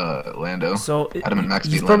Adamant Lando. So Adamant max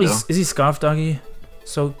speed probably Lando. Is he Scarf Dougie?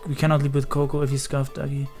 So we cannot lead with Coco if he's Scarf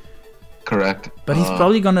Dougie. Correct. But he's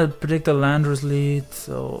probably gonna predict a Landorus lead,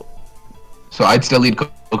 so. So I'd still lead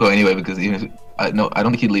Coco anyway because even I don't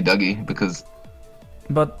think he'd lead Dougie because.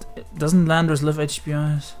 But doesn't Landorus live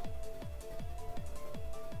HPIs?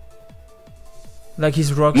 Like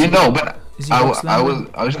he's rock. You know, but I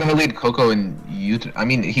was gonna lead Coco and you. I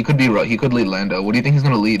mean, he could lead Lando. What do you think he's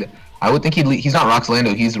gonna lead? I would think he's not Rocks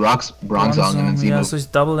Lando. He's Rocks Bronzong and then Zemo. Yeah, so he's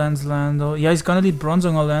double lands Lando. Yeah, he's gonna lead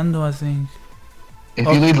Bronzong or Lando, I think. If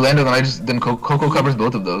he leads Lando, then Coco covers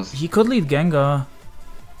both of those. He could lead Gengar.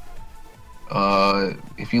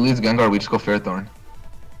 If he leads Gengar, we just go Fairthorn.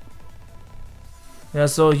 Yeah,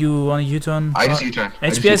 so you want a U-turn? I just U-turn.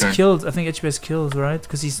 HPS kills. I think HPS kills, right?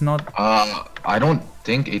 Because he's not. I don't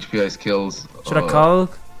think HPS kills. Should I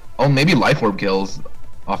calc? Oh, maybe Life Orb kills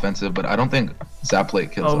offensive, but I don't think Zap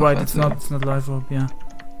Plate kills. Oh right, offensive. It's not Life Orb, yeah.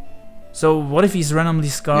 So what if he's randomly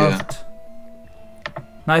scarfed? Yeah.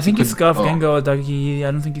 No, I think he's scarfed Gengar or Dougie.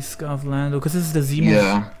 I don't think he's scarfed Lando because this is the Z move.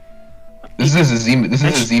 Yeah. This is a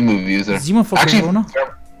Z move user. Z move for Corona?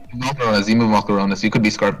 Z move Volcarona, so you could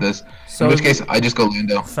be scarfed this. So in which case, I just go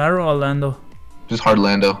Lando. Pharaoh or Lando? Just hard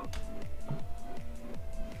Lando.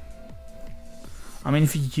 I mean,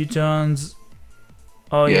 if he U-turns.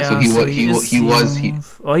 Oh yeah, so he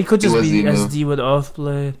could just be SD with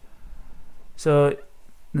Earthblade. So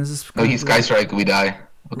this is. Oh, he's Sky Strike. We die.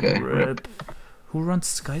 Okay. Rip. Who runs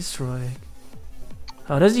Sky Strike?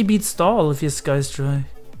 How does he beat Stall if he has Sky Strike?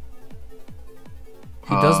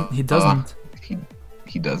 He doesn't. He doesn't.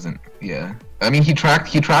 He doesn't. Yeah. I mean, he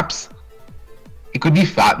traps. It could be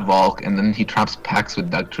Fat Volk, and then he traps Pax with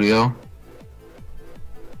Duck Trio.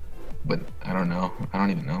 But I don't know. I don't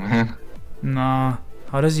even know, man. Nah.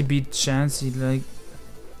 How does he beat Chansey? Like.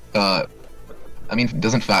 I mean,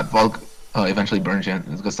 doesn't Fat Volk eventually burn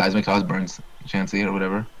Chansey? Because Seismic Toss burns Chansey or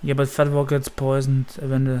whatever. Yeah, but Fat Volk gets poisoned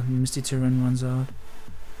when the Misty Terrain runs out.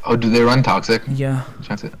 Oh, do they run Toxic? Yeah.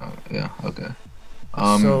 Chansey. Oh, yeah. Okay.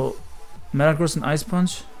 So, Metagross and Ice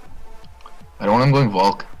Punch. I don't want him going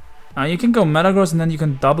Volk. You can go Metagross and then you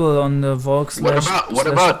can double on the Volk slash. What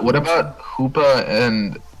about Hoopa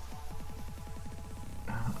and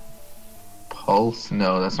Pulse?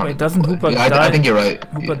 No, that's not. Wait, doesn't Hoopa die? I think you're right.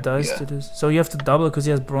 Hoopa dies to this. So you have to double because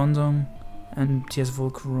he has Bronzong and he has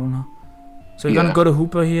Volcarona. So you're gonna go to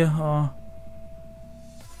Hoopa here, or?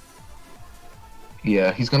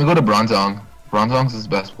 Yeah, he's gonna go to Bronzong. Bronzong's his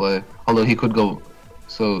best play. Although he could go.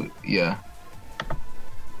 So yeah.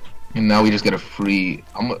 And now we just get a free.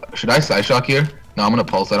 Should I Psyshock here? No, I'm gonna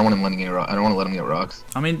Pulse. I don't want him letting get. I don't want to let him get rocks.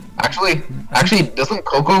 I mean, actually, doesn't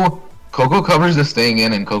Coco covers the staying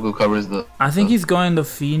in, and Coco covers the. I think he's going the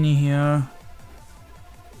Feeny here.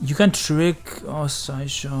 You can trick or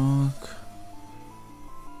Psyshock.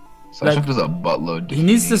 Psyshock does a buttload. He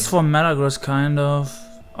needs this for Metagross, kind of.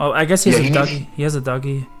 Oh, I guess he has a Dougie. He has a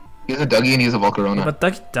Dougie. He has a Dougie and he has a Volcarona. Yeah, but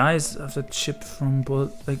Dougie dies after chip from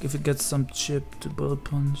Bullet. Like if it gets some chip to Bullet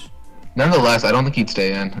Punch. Nonetheless, I don't think he'd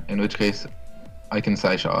stay in which case I can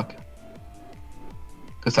Psyshock.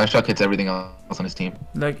 Because Psyshock hits everything else on his team.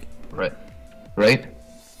 Like... Right?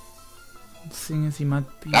 The thing is, he might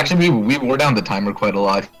be... Actually, we wore down the timer quite a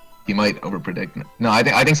lot. He might overpredict. No, I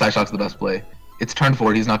think Psyshock's the best play. It's turn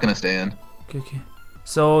 4, he's not going to stay in. Okay.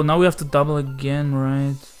 So now we have to double again,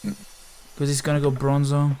 right? Because he's going to go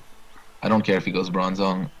Bronzong. I don't care if he goes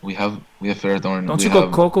Bronzong. We have Ferrothorn. Don't you go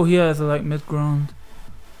Coco here as a, like, mid-ground?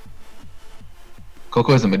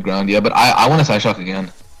 Coco is a mid-ground, yeah, but I want to Psyshock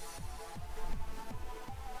again.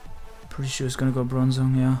 Pretty sure he's gonna go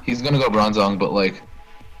Bronzong, yeah. He's gonna go Bronzong, but like,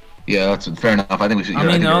 yeah, that's fair enough. I think we should. I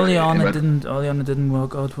mean, early on it didn't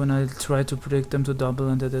work out when I tried to predict them to double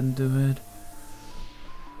and they didn't do it.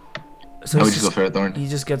 So now we just go Ferrothorn. He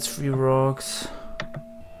just gets 3 rocks.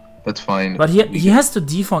 That's fine. But he has to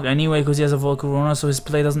defog anyway because he has a Volcarona, so his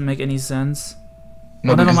play doesn't make any sense.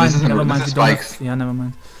 No, never mind. This is Spikes. Yeah, never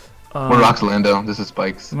mind. Or Rocks Lando. This is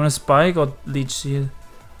Spikes. You want to Spike or Leech Seed?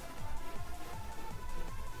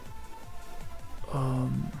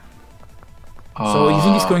 So you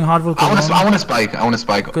think he's going hard Volcarona? I want to Spike. I want to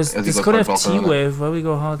Spike. Because this could have T-Wave. Where we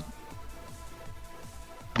go hard?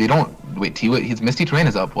 They don't. Wait, T-Wave. His Misty Terrain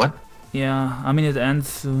is up. What? Yeah, I mean it ends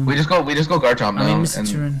soon. We just go Garchomp now. I mean Misty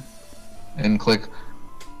Terrain. And click.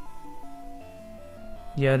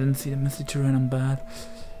 Yeah, I didn't see the Misty Terrain. I'm bad.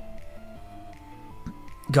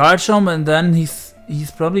 Garchomp, and then he's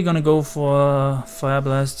probably gonna go for Fire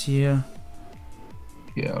Blast here.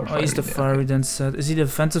 Yeah, or he's the Fiery then set. Is he the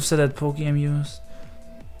defensive set that Pokemon used?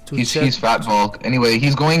 He's Fat Volk. Anyway,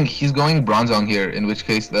 he's going Bronzong here. In which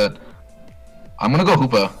case that I'm gonna go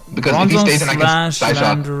Hoopa because Bronzong if he stays in, I can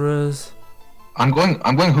Psyshock. I'm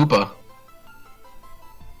going Hoopa.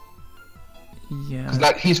 Yeah.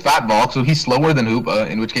 Because he's Fat Volk, so he's slower than Hoopa.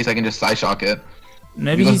 In which case I can just Psyshock it.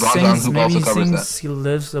 Maybe he thinks he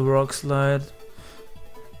lives the Rock Slide,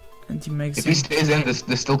 and he makes. If he stays in, this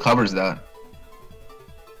still covers that.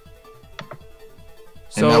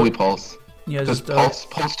 So, and now we Pulse. Yeah, just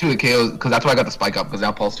Pulse 2 KOs, because that's why I got the Spike up, because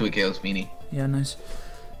now Pulse 2 KOs Feeny. Yeah, nice.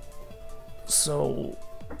 So,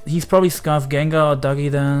 he's probably Scarf Gengar or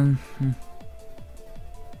Dougie then.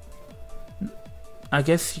 I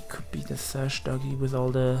guess he could be the Sash Dougie with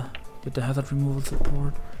the hazard removal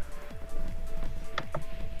support.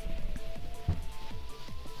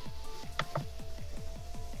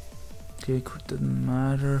 Okay, didn't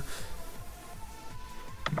matter.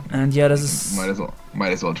 And yeah, this is might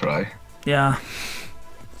as well try. Yeah.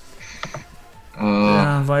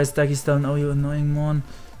 Why is Dougie still an OU annoying one?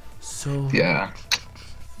 So yeah.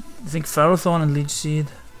 I think Ferrothorn and Leech Seed.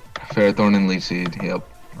 Ferrothorn and Leech Seed, yep.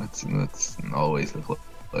 That's always the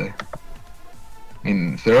play. I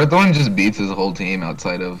mean, Ferrothorn just beats his whole team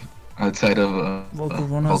outside of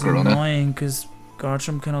Volcarona's annoying because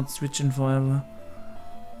Garchomp cannot switch in forever.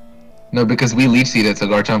 No, because we Leech Seed it, so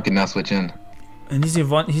Garchomp can now switch in. And he's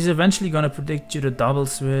eventually gonna predict you to double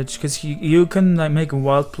switch, because you can like make a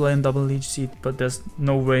wild play and double Leech Seed, but there's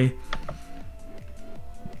no way.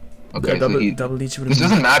 Okay, yeah, double Leech would have. This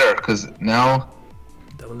doesn't matter, because now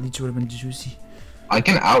double Leech would have been juicy. I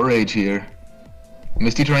can Outrage here.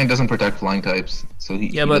 Misty Terrain doesn't protect flying types, so he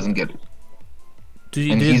doesn't get. Do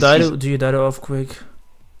you die to Earthquake?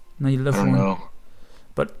 No, you left I don't one. know.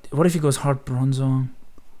 But what if he goes hard Bronzong?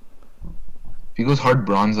 If he goes hard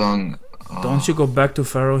Bronzong... Don't you go back to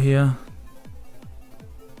Pharaoh here?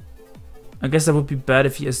 I guess that would be bad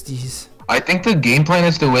if he has these. I think the game plan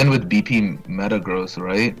is to win with BP Metagross,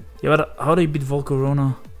 right? Yeah, but how do you beat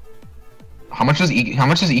Volcarona? How much does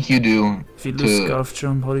EQ do? If you lose Scarf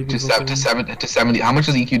Jump, how do you beat Volcarona? To 70. How much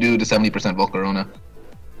does EQ do to 70% Volcarona?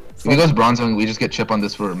 If he goes Bronzong, we just get chip on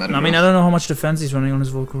this for Metagross. I mean, I don't know how much defense he's running on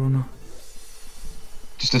his Volcarona.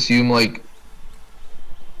 Just assume like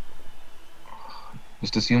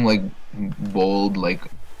bold, like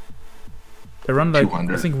they run like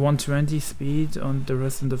 200. I think 120 speed on the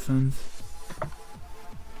rest in defense.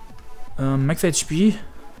 Max HP.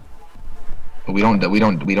 We don't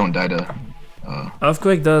die to.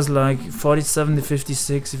 Earthquake does like 47 to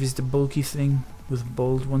 56 if he's the bulky thing with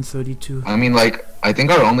bold 132. I mean, like I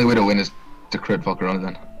think our only way to win is to crit Volcarona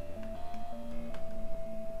then.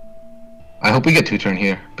 I hope we get 2-turn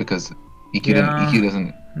here because EQ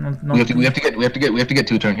doesn't. We have to get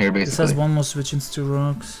 2-turn here basically. This has one more switch into 2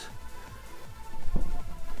 rocks.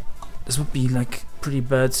 This would be like pretty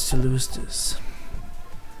bad to lose this.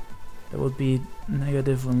 That would be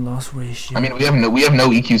negative on loss ratio. I mean, we have no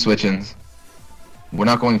EQ switch-ins. We're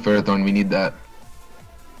not going Ferrothorn. We need that.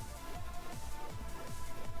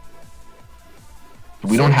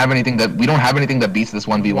 We don't have anything that beats this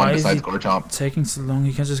 1v1 besides Garchomp. Taking so long,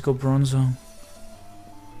 you can just go Bronzong.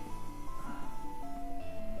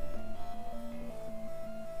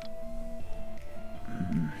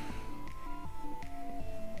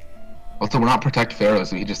 Also, we're not Protect Pharaoh,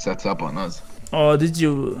 so he just sets up on us. Oh, did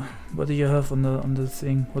you? What do you have on the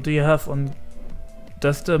thing? What do you have on?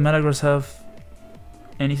 Does the Metagross have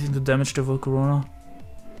anything to damage the Volcarona?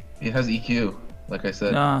 It has EQ, like I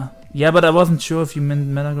said. Yeah, but I wasn't sure if you meant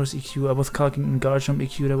Metagross EQ. I was calculating in Garchomp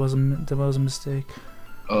EQ. That was a mistake.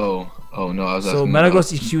 Oh no, I was so asking.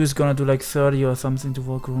 Metagross EQ is gonna do like 30 or something to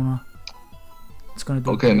Volcarona. It's gonna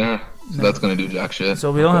do. Okay, no. So that's gonna do jack shit.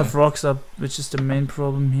 So we don't have rocks up, which is the main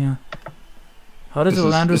problem here. How did the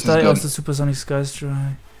Landorus die? Oh, the Supersonic Sky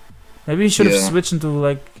Strike. Maybe we should have switched into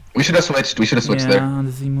like. We should have switched. There. Yeah, on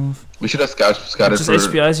the Z move. We should have scouted for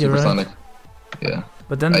HPIs here, Supersonic. Right? Yeah.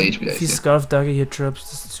 But then HPIs, if he Scarf Dagger here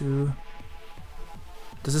traps this too.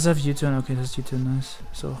 Does this have U-turn? Okay, that's U-turn, nice.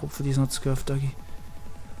 So hopefully he's not Scarf Daggy.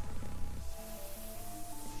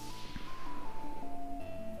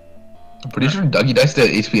 I'm pretty sure Dougie dies to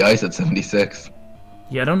HPIs at 76.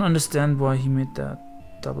 Yeah, I don't understand why he made that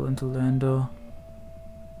double into Lando.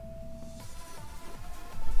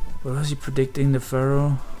 What was he predicting, the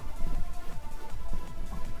Pharaoh?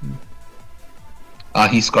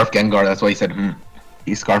 He Scarf Gengar, that's why he said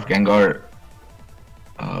He Scarf Gengar.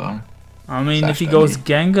 I mean, if he goes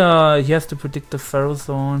Gengar, he has to predict the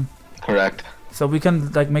Ferrothorn. Correct. So we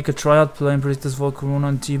can like make a tryout play and predict this Volcarona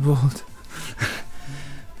and T-Bolt.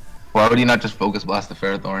 Why would he not just Focus Blast the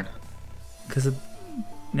Ferrothorn? Because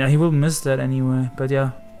yeah, he will miss that anyway, but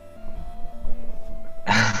yeah.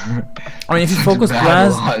 I mean, if he Focus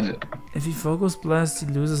Blast, he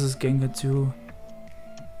loses his Gengar too.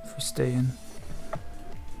 If we stay in.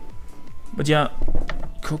 But yeah,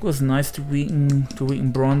 Coco's nice to weaken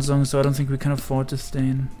Bronzong, so I don't think we can afford to stay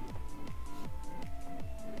in.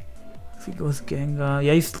 If he goes Gengar,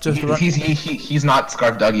 yeah, he's just he's not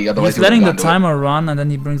Scarf Dougie, otherwise he's letting the timer run, and then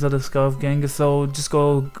he brings out a Scarf Gengar. So just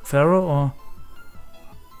go Pharaoh, or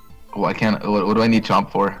why can't? What do I need Chomp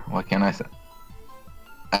for? Why can't I say?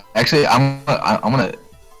 Actually, I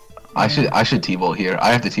should T-Bolt here.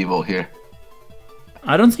 I have to T-Bolt here.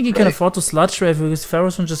 I don't think he can afford to Sludge Wave because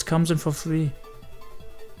Ferrothorn just comes in for free.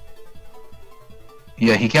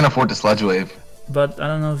 Yeah, he can't afford to Sludge Wave. But I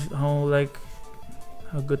don't know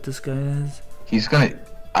how good this guy is. He's gonna.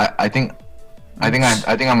 I think I'm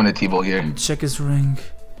gonna T-Bolt here. Check his rank.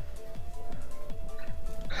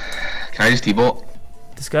 Can I just T-Bolt?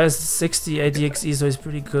 This guy is 60 ADXE, so he's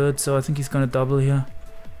pretty good. So I think he's gonna double here.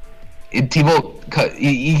 T-Bolt.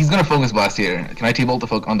 He's gonna Focus Blast here. Can I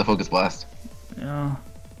T-Bolt on the Focus Blast? Yeah.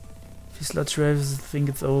 If he Sludge Waves, I think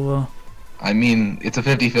it's over. I mean, it's a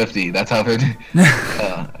 50-50. That's how it.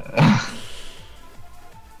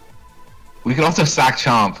 We could also sack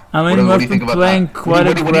Chomp. I mean, we've been playing quite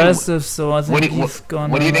aggressive, so I think he's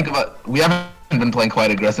gonna... What do you think about... We haven't been playing quite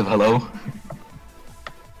aggressive, hello?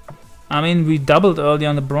 I mean, we doubled early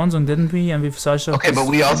on the Bronzong, didn't we? And we've Sideshock... Okay, but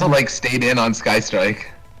we also, like, stayed in on Sky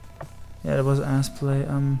Strike. Yeah, that was ass play.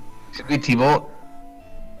 Should we T-Bolt?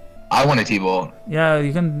 I want to T-Bolt. Yeah,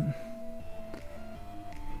 you can...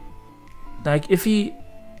 Like, if he...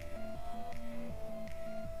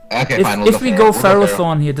 Okay, fine. We'll If we go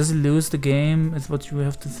Ferrothorn here, does he lose the game? Is what you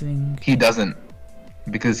have to think. He doesn't,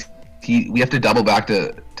 because we have to double back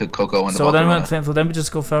to Coco and the Volcarona. So then we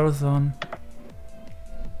just go Ferrothorn.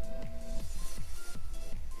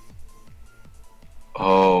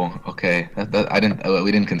 Oh, okay.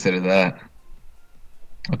 We didn't consider that.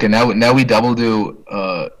 Okay, now we double do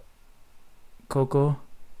Coco.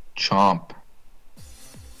 Chomp.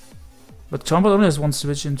 But Chomp only has one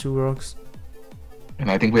switch in 2 rocks. And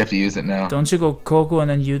I think we have to use it now. Don't you go Coco and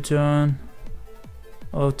then U-turn?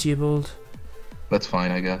 Or T-Bolt? That's fine,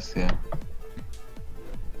 I guess, yeah.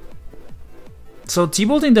 So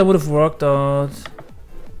T-Bolting that would have worked out.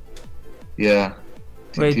 Yeah.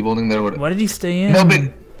 Wait, T-Bolting there would. Why did he stay in?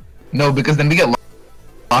 No, because then we get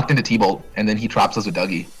locked into T-Bolt, and then he traps us with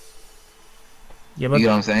Dougie. Yeah, but you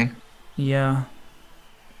know what I'm saying? Yeah.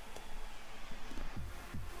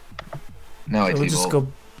 No, I So we T-Bolt. just go.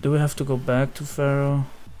 Do we have to go back to Pharaoh?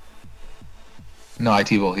 No, I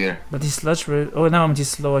T-Bolt here. But he's sludge rate. Oh, now he's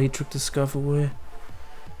slower. He tricked the scuff away.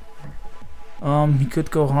 He could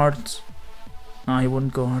go hard. No, he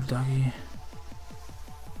wouldn't go hard, Dougie.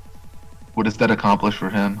 What does that accomplish for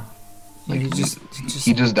him? Yeah, Like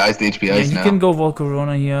he just dies to HP yeah, Ice he now. can go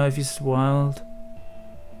Volcarona here if he's wild.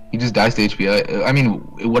 He just dies to HP Ice. I mean,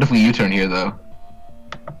 what if we U-turn here though?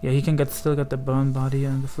 Yeah, he can still get the burn body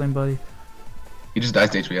and the flame body. He just dies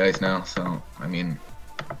to HP Ice now, so I mean.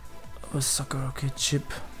 Oh, sucker. Okay,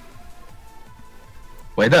 chip.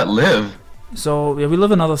 Why'd that live? So yeah, we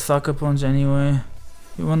live another sucker punch anyway.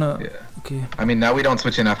 You wanna? Yeah. Okay. I mean, now we don't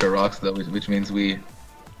switch in after rocks though, which means we.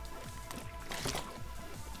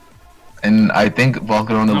 And I think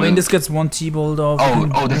Volcarona. I mean, this gets one T-Bolt off.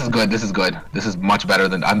 Oh, this is good. This is good. This is much better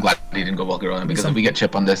than. I'm glad he didn't go Volcarona, because if we get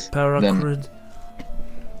chip on this, then.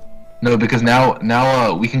 No, because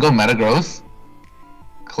now we can go Metagross.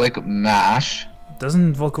 Click mash.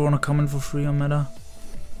 Doesn't Volcarona come in for free on meta?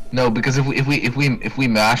 No, because if we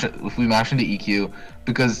mash into EQ,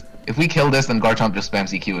 because if we kill this, then Garchomp just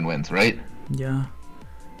spams EQ and wins, right? Yeah.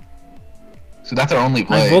 So that's our only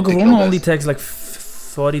play. Like, Volcarona only takes like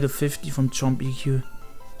 40 to 50 from Chomp EQ.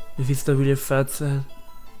 If he's the really fat set.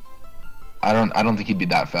 I don't think he'd be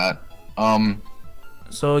that fat.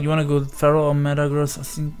 So you wanna go Pharaoh or Metagross? I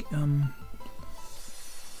think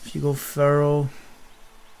if you go Pharaoh.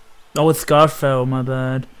 Oh, it's Scarf Pharaoh, my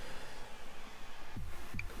bad.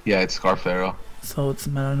 Yeah, it's Scarfaro. So it's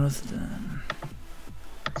Metagross then.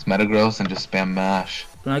 It's Metagross and just spam mash.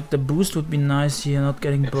 Like the boost would be nice here, not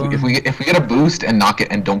getting burned. If we get a boost and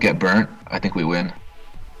don't get burnt, I think we win.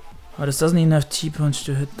 Oh, this doesn't even have T-Punch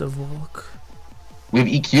to hit the Volk. We have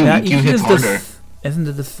EQ. Yeah, EQ hits harder.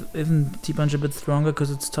 Isn't T-Punch a bit stronger because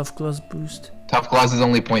it's Tough Claws boost? Tough Claws is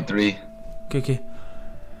only 0.3. Okay.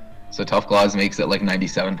 So Tough Claws makes it like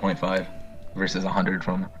 97.5 versus 100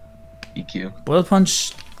 from EQ. Bullet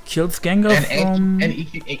Punch kills Gengar and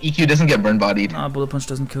EQ doesn't get burn bodied. Bullet Punch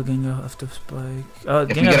doesn't kill Gengar after Spike.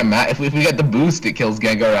 If we get the boost, it kills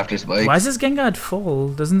Gengar after Spike. Why is this Gengar at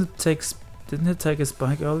full? Didn't it take a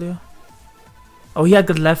Spike earlier? Oh, he had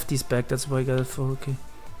the lefties back, that's why he got it full. Okay.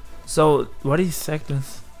 So why did he sack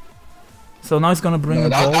this? So now he's gonna bring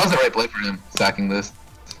that was the right play for him, sacking this.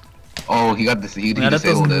 Oh, he got this. He disabled it. That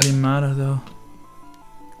doesn't really matter though.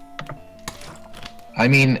 I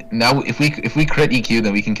mean, now if we crit EQ,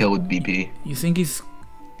 then we can kill with BP. You think he's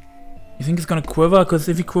gonna quiver? Because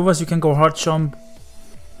if he quivers, you can go hard jump.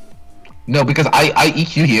 No, because I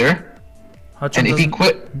EQ here, hard jump and if he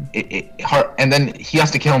quit, and then he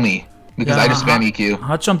has to kill me because I just spam EQ.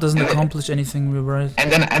 Hard jump doesn't accomplish anything, right?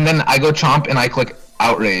 And then I go chomp and I click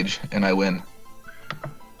outrage and I win.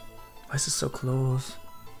 Why is this so close?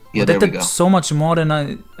 Yeah, there we did go. So much more than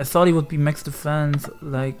I thought he would be max defense.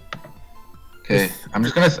 Like. Okay, I'm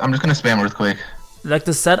just gonna spam earthquake. Like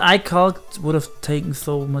the set I calced would have taken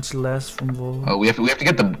so much less from Vol. Oh, we have to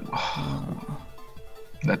get the.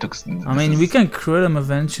 That took. I mean, we can crit him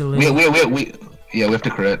eventually. Yeah, we have to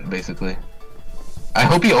crit basically. I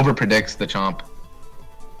hope he over predicts the chomp.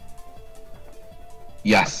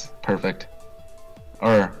 Yes, perfect.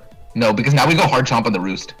 Or no, because now we go hard chomp on the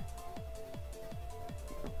roost.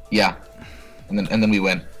 Yeah, and then we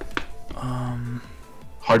win.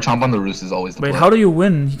 Hard chomp on the roost is always the play. How do you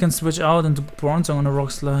win? He can switch out into Bronzong on a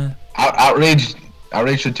rock slide. Outrage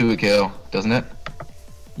should 2 KO, doesn't it?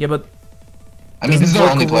 Yeah, but I mean, this is our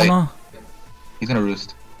only play. He's gonna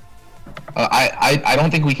roost. I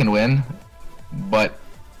don't think we can win, but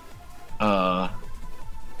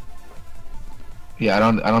yeah, I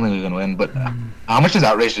don't think we can win. But how much does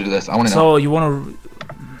outrage do to this? I want to know. So you want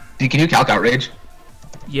to? Can you calc outrage?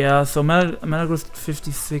 Yeah. So Metagross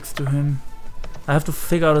 56 to him. I have to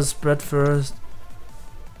figure out a spread first.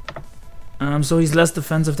 So he's less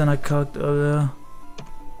defensive than I calced earlier.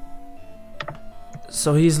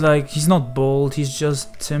 So he's like, he's not bold, he's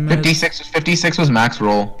just timid. 56 was max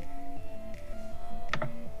roll.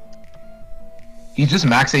 He's just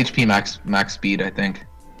max HP, max speed, I think.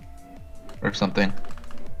 Or something.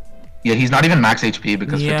 Yeah, he's not even max HP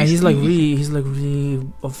because yeah, he's like really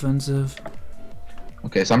offensive.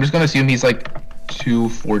 Okay, so I'm just gonna assume he's like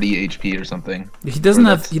 240 HP or something. He doesn't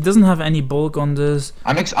have any bulk on this.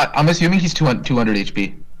 I'm assuming he's 200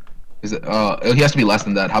 HP. Is it? He has to be less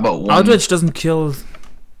than that. How about one? Outrage doesn't kill.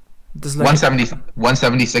 Like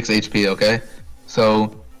 176 HP. Okay,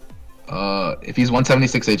 so if he's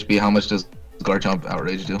 176 HP, how much does Garchomp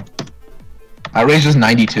outrage do? Outrage is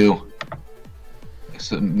 92.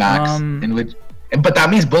 So max. In which, but that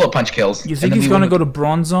means bullet punch kills. You think he's gonna go to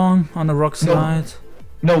Bronzong on the rock side?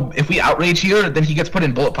 No, if we outrage here, then he gets put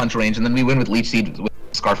in bullet punch range, and then we win with Leech Seed with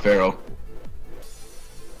Scarfaro.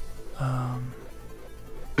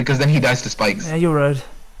 Because then he dies to spikes. Yeah, you're right.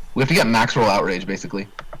 We have to get max roll outrage, basically.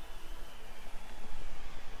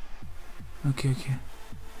 Okay.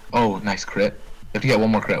 Oh, nice crit. We have to get one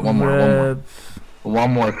more crit. One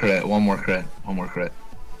more crit.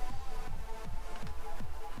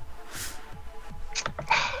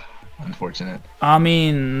 Unfortunate. I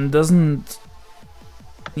mean, doesn't...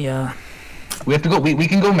 Yeah. We have to go. We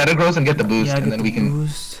can go Metagross and get the boost, yeah, and then we can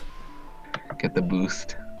boost. Get the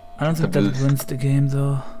boost. I don't think that wins the game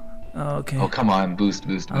though. Oh, okay. Oh come on, boost.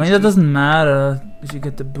 I mean, that doesn't matter if you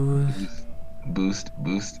get the boost. Boost.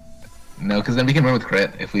 No, because then we can win with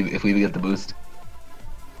crit if we get the boost.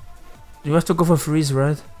 You have to go for freeze,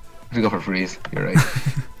 right? If we go for freeze, you're right.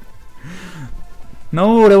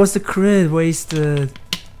 No, that was the crit wasted.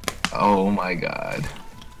 Oh my god.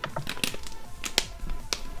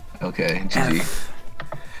 Okay, GG.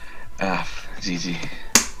 F. GG.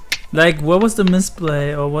 Like, what was the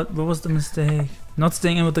misplay, or what was the mistake? Not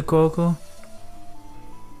staying in with the Coco?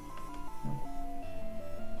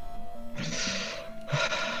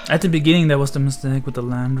 At the beginning, that was the mistake with the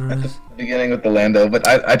Landers. At the beginning with the Lando, but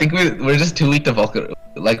I think we're just too weak to Volk.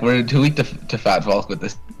 Like, we're too weak to Fat Volk with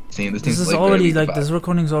this team. This is like already, like, this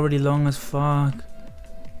recording's already long as fuck.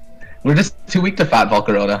 We're just too weak to Fat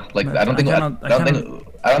Volcarona. Like, I don't think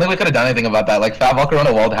we could have done anything about that. Like, Fat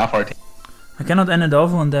Volcarona walled half our team. I cannot end it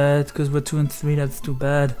off on that because we're 2 and 3. That's too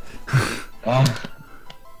bad.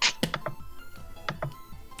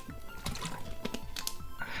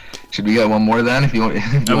 Should we get one more then? If you want, we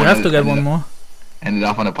have to get one more. End it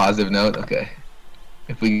off on a positive note. Okay.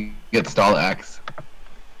 If we get stall X.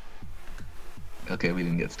 Okay, we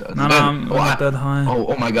didn't get stall. No, I'm not that high.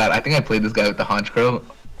 Oh my god! I think I played this guy with the Haunch Crow.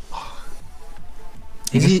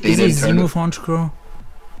 Is he Z move Haunch Crow?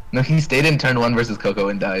 No, he stayed in turn 1 versus Coco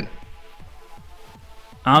and died.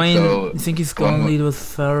 I mean, I think he's gonna lead with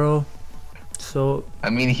Pharaoh. So. I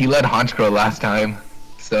mean, he led Haunch Crow last time,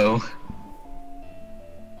 so.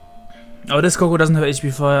 Oh, this Coco doesn't have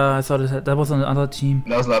HP Fire. I thought that was on the other team.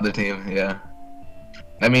 That was the other team, yeah.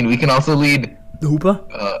 I mean, we can also lead the Hooper.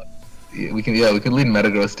 We can lead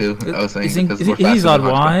Metagross too. I was saying because we're faster. He's at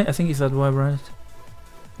Y. I think he's at Y, right?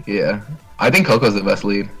 Yeah, I think Coco's the best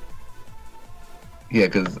lead. Yeah,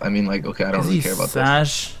 because I mean, like, okay, I don't really care about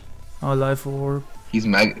Sash or Life Orb. He's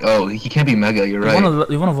Mega. Oh, he can't be Mega. You're right.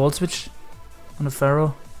 You want a Volt Switch on the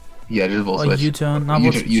Pharaoh? Yeah, just Volt Switch. U-turn.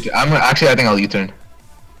 U-turn. I think I'll U-turn.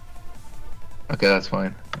 Okay, that's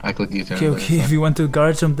fine. I click U-turn. Okay. If you went to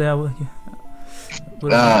Garchomp there, we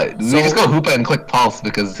just go Hoopa and click Pulse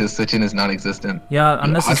because his switch-in is non-existent. Yeah,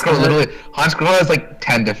 unless Haunch Crow has like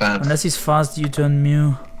 10 defense. Unless he's fast U-turn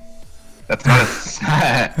Mew. That's not a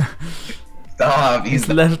Stop. He's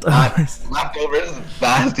leftovers. Leftovers is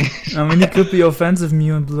fast. I mean, he could be offensive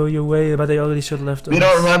Mew and blow you away, but they already showed leftovers. They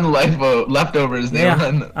don't run leftovers. They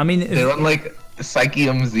run. I mean, they run like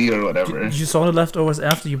Psychium Z or whatever. You saw the leftovers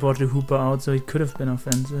after you brought the Hooper out, so it could have been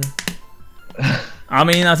offensive. I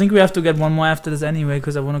mean, I think we have to get one more after this anyway,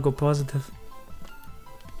 because I want to go positive.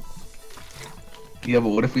 Yeah, but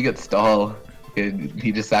what if we get Stall?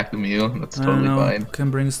 He just sacked the Mew. That's totally fine.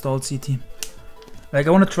 Can bring a Stall C team. Like, I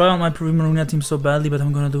want to try out my Primarina team so badly, but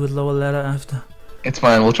I'm gonna do it lower ladder after. It's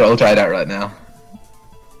fine. We'll try it out right now.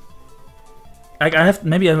 Like,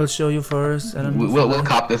 maybe I will show you first. I don't know. We'll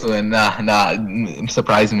cop this one. Nah.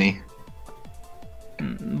 Surprise me.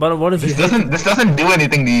 But what if this doesn't do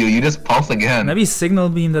anything to you? You just pulse again. Maybe Signal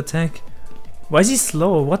Beam the attack. Why is he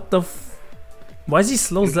slow? What the? Why is he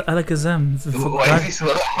slow, Alakazam? Why is he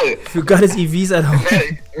slow? If you got his EVs at home.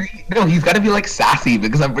 No, he's got to be like sassy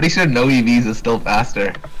because I'm pretty sure no EVs is still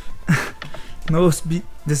faster. No speed.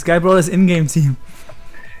 This guy brought his in-game team.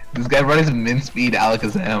 This guy brought his min-speed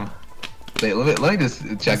Alakazam. Wait, let me just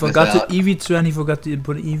check this Forgot out. to EV turn. He forgot to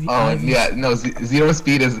put EV. Oh IV. yeah, no, zero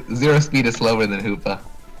speed is slower than Hoopa.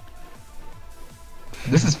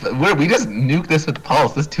 This is we just nuked this with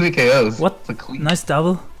Pulse. This 2 KOs. What? Nice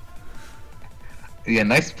double. Yeah,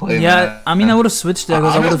 nice play. Yeah, man. I mean I would have switched there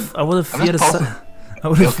because I would have feared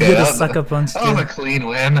a sucker punch. That was a clean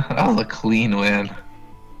win. That was a clean win.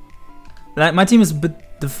 Like my team is a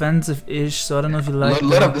bit defensive-ish, so I don't know if you like.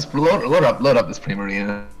 Load up this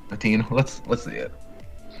Primarina team. Let's see it.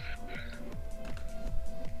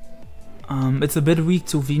 It's a bit weak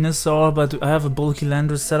to Venusaur, but I have a bulky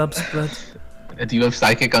Landorus setup spread. Do you have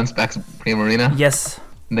Psychic on Specs Primarina? Yes.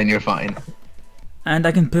 Then you're fine. And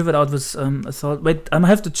I can pivot out with Assault. Wait, I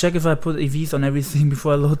have to check if I put EVs on everything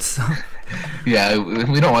before I load stuff. Yeah,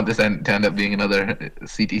 we don't want this to end up being another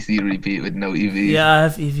CTC repeat with no EV. Yeah, I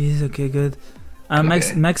have EVs. Okay, good.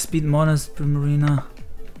 Okay. Max speed Monas Primarina.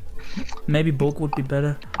 Maybe bulk would be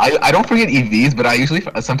better. I don't forget EVs, but I usually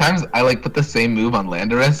sometimes I like put the same move on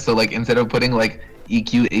Landorus. So like instead of putting like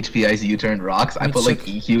EQ HPI's U-turn rocks, I put like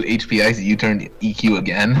EQ HPI's U-turn EQ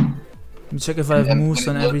again. Let me check if I have moves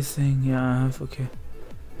on everything. Yeah, I have. Okay.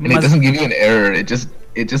 And it doesn't give you an error. It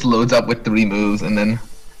just loads up with 3 moves and then.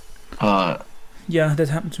 Yeah, that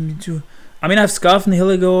happened to me too. I mean, I have Scarf and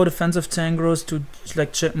Hiligo, defensive Tangros to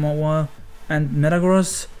like check more and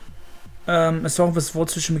Metagross. Assault with Volt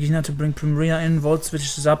Switch Magina to bring Primarina in. Volt Switch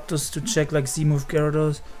Zapdos to check like Z-move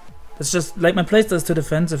Gyarados. That's just like my playstyle is too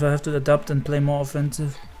defensive. I have to adapt and play more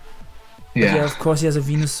offensive. Yeah, of course he has a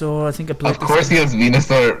Venusaur. I think I played. Of course he has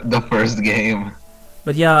Venusaur the first game.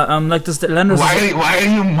 But yeah, like this Landorus. Why are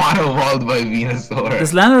you mono walled by Venusaur?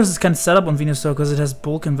 This Landorus is kind of set up on Venusaur because it has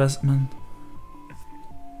bulk investment.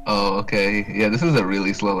 Oh, okay. Yeah, this is a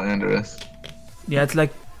really slow Landorus. Yeah, it's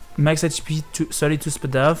like max HP 32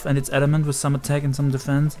 Spadaf, and it's adamant with some attack and some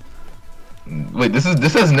defense. Wait, this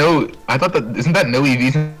has no. I thought that isn't that no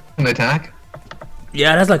EVs in attack?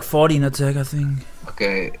 Yeah, it has like 40 in attack, I think.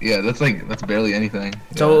 Okay, yeah, that's barely anything.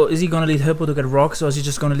 So is he gonna lead Hippo to get rocks, or is he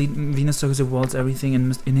just gonna lead Venusaur because it walls everything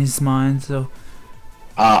in his mind? So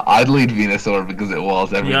I'd lead Venusaur because it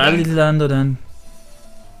walls everything. Yeah, I'd lead Lando then.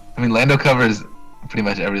 I mean, Lando covers pretty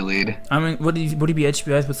much every lead. I mean, would he be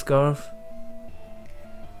HPI'd with Scarf?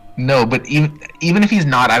 No, but even if he's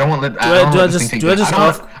not, I don't want to let. I don't want to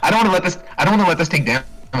let this take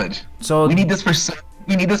damage. So we need this for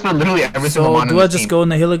literally every single mon. So do I just go on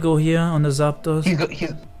the Hiligo here on the Zapdos?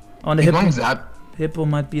 He's on the Hippo. Hippo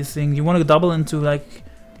might be a thing. You want to double into like.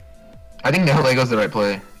 I think Nihiligo's the right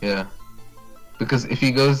play. Yeah, because if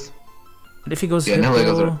he goes. Yeah,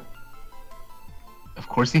 Hippo. Of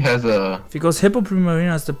course he has a. If he goes Hippo,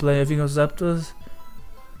 Primarina is the play. If he goes Zapdos.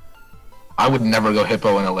 I would never go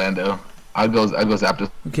Hippo in a Lando. I'd go Zapdos.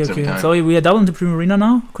 Okay. So we are double into Primarina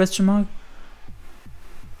now? Question mark.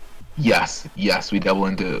 Yes, we double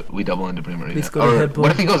into Primarina. Let's go Hippo.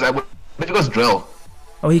 What if he goes Drill?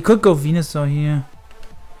 Oh, he could go Venusaur here.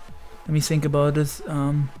 Let me think about this.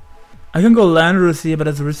 I can go Landorus here, but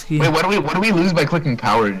that's risky. Wait, what do we lose by clicking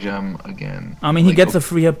Power Gem again? I mean, he gets a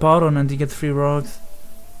free Hippowdon and he gets 3 rocks.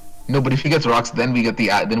 No, but if he gets rocks, then we get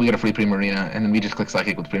a free Primarina, and then we just click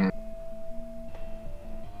Psychic with Primarina.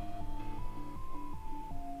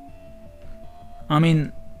 I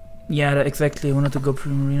mean, yeah, exactly. I wanted to go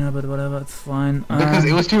Primarina, but whatever, it's fine. Because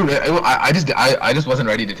it was too. I just wasn't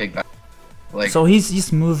ready to take that. Like. So he's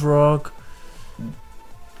smooth rock.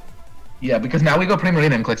 Yeah, because now we go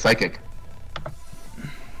Primarina and click Psychic.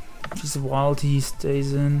 Just wild he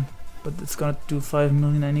stays in, but it's gonna do 5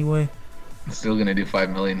 million anyway. It's still gonna do 5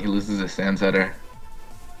 million. He loses a Sand Setter.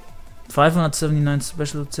 579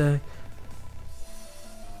 special attack.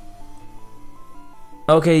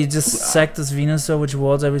 Okay, he just sacked this Venusaur, which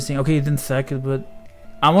walls everything. Okay, he didn't sack it, but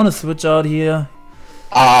I want to switch out here.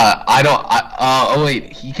 I don't. Oh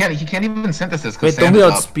wait, he can't even synthesis. Wait, don't we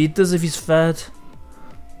outspeed this if he's fat?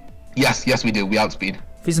 Yes, we do. We outspeed.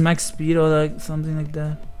 If he's max speed or like something like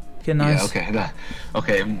that. Okay, nice. Yeah,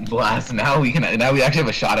 okay, blast. Now we actually have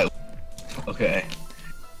a shot at. Okay.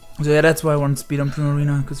 So yeah, that's why I want speed on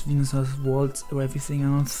Primarina, because Venus has walls or everything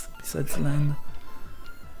else besides land.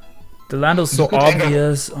 The Lando's so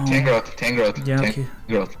obvious. Tangrowth. Yeah, okay.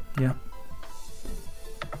 Growth. Yeah.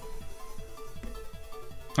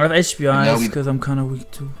 I have HPIs because I'm kind of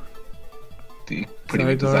weak too. Pretty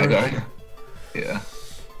weak to Zygarde. Yeah.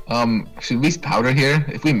 Should we powder here?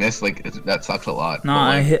 If we miss, like that sucks a lot. No,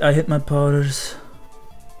 I hit my powders.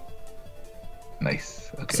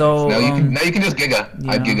 Nice. Okay. So now you can just Giga.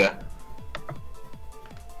 Yeah. I'd Giga.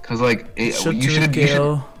 Cause like you should.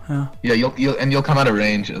 Yeah, you'll come out of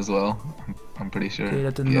range as well. I'm pretty sure. Okay,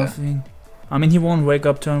 that did nothing. I mean, he won't wake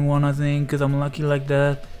up turn 1, I think, because I'm lucky like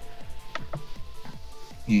that.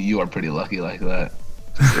 You are pretty lucky like that.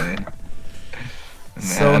 Just saying.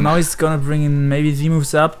 So now he's gonna bring in maybe Zimov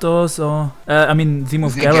Zapdos or I mean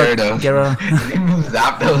Zimov Gyarados. Gyarados.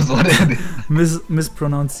 Zapdos, what is it?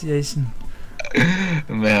 Mispronunciation.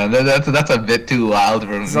 Man, that's a bit too wild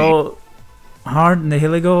for me. So hard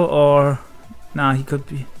Nihilego or nah, he could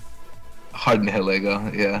be hard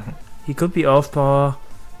Nihilego, yeah. He could be off power,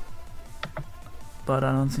 but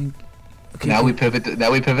I don't think. Okay, now we pivot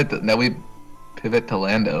to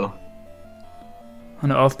Lando. On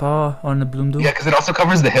the off power or on the Bloom Duel? Yeah, because it also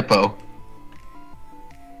covers the Hippo.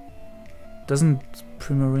 Doesn't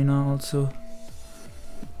Primarina also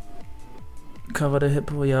cover the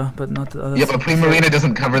Hippo? Yeah, but not the other. Yeah, but Primarina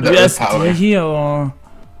doesn't cover the Do we Earth power. SD here or?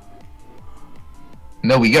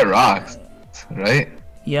 No, we get rocks, right?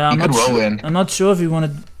 Yeah, I'm not sure if you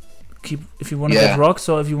want to keep, if you want to get rocks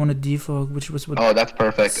or if you want to defog, which was what. Oh, that's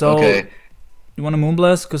perfect. So, okay. You want to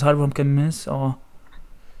Moonblast because Hydro Pump can miss, or?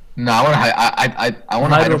 No, I want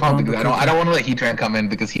to Hydro Pump because I don't want to let Heatran come in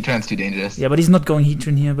because Heatran's too dangerous. Yeah, but he's not going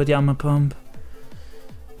Heatran here. But yeah, I'm a pump.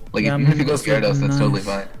 Like even if he goes Gyarados, that's totally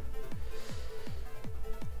fine.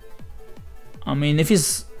 I mean, if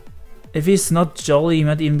he's not Jolly, he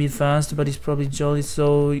might even be faster, but he's probably Jolly.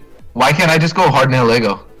 So why can't I just go hard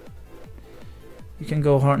Nihilego? You can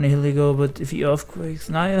go hard Nihilego, but if he earthquakes,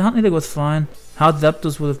 nah, hard Nihilego was fine. Hard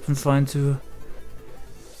Zapdos would have been fine too.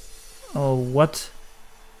 Oh, what?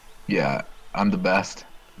 Yeah, I'm the best.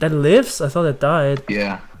 That lives? I thought it died.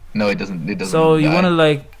 Yeah. No, it doesn't. It doesn't. So you die. wanna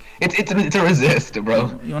like? It's a resist,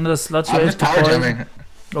 bro. You wanna sludge I'm just power jamming.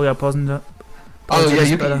 Oh yeah, pausing that. Oh yeah,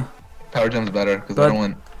 you can. Power jam's better because I don't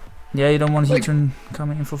want. Yeah, you don't want Heatran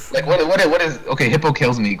coming in for free. Like what is? Okay, Hippo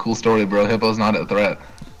kills me. Cool story, bro. Hippo's not a threat,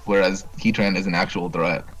 whereas Heatran is an actual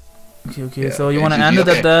threat. Okay. Yeah, so you wanna end it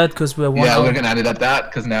at that because we're 1-0. Yeah, we're gonna end it at that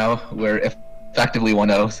because now we're effectively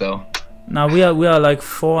 1-0. So. Now we are like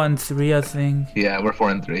 4-3, I think. Yeah, we're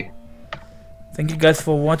 4-3. Thank you guys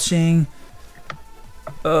for watching.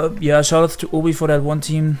 Yeah, shoutouts to Obi for that one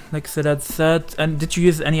team, like Sedertz said. And did you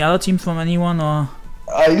use any other teams from anyone or?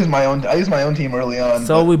 I used my own team early on.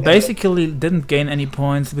 So we basically didn't gain any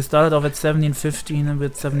points. We started off at 17-15 and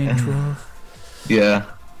with 17-12. Yeah.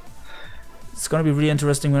 It's gonna be really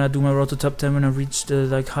interesting when I do my road to top 10. When I reach the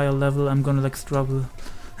like higher level, I'm gonna like struggle.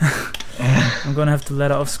 I'm gonna have to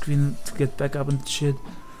ladder off screen to get back up and shit.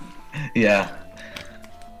 Yeah.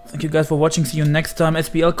 Thank you guys for watching. See you next time.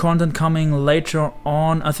 SPL content coming later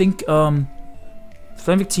on. I think Flame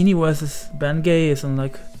Victini versus Bangay is in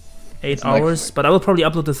like 8 hours, but I will probably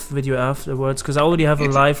upload this video afterwards because I already have a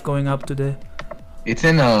live going up today. It's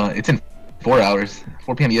in 4 hours.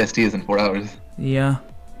 4 p.m. EST is in 4 hours. Yeah.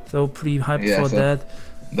 So pretty hyped for that.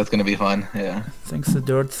 That's gonna be fun, yeah. Thanks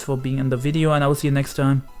Sedertz for being in the video, and I will see you next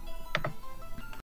time.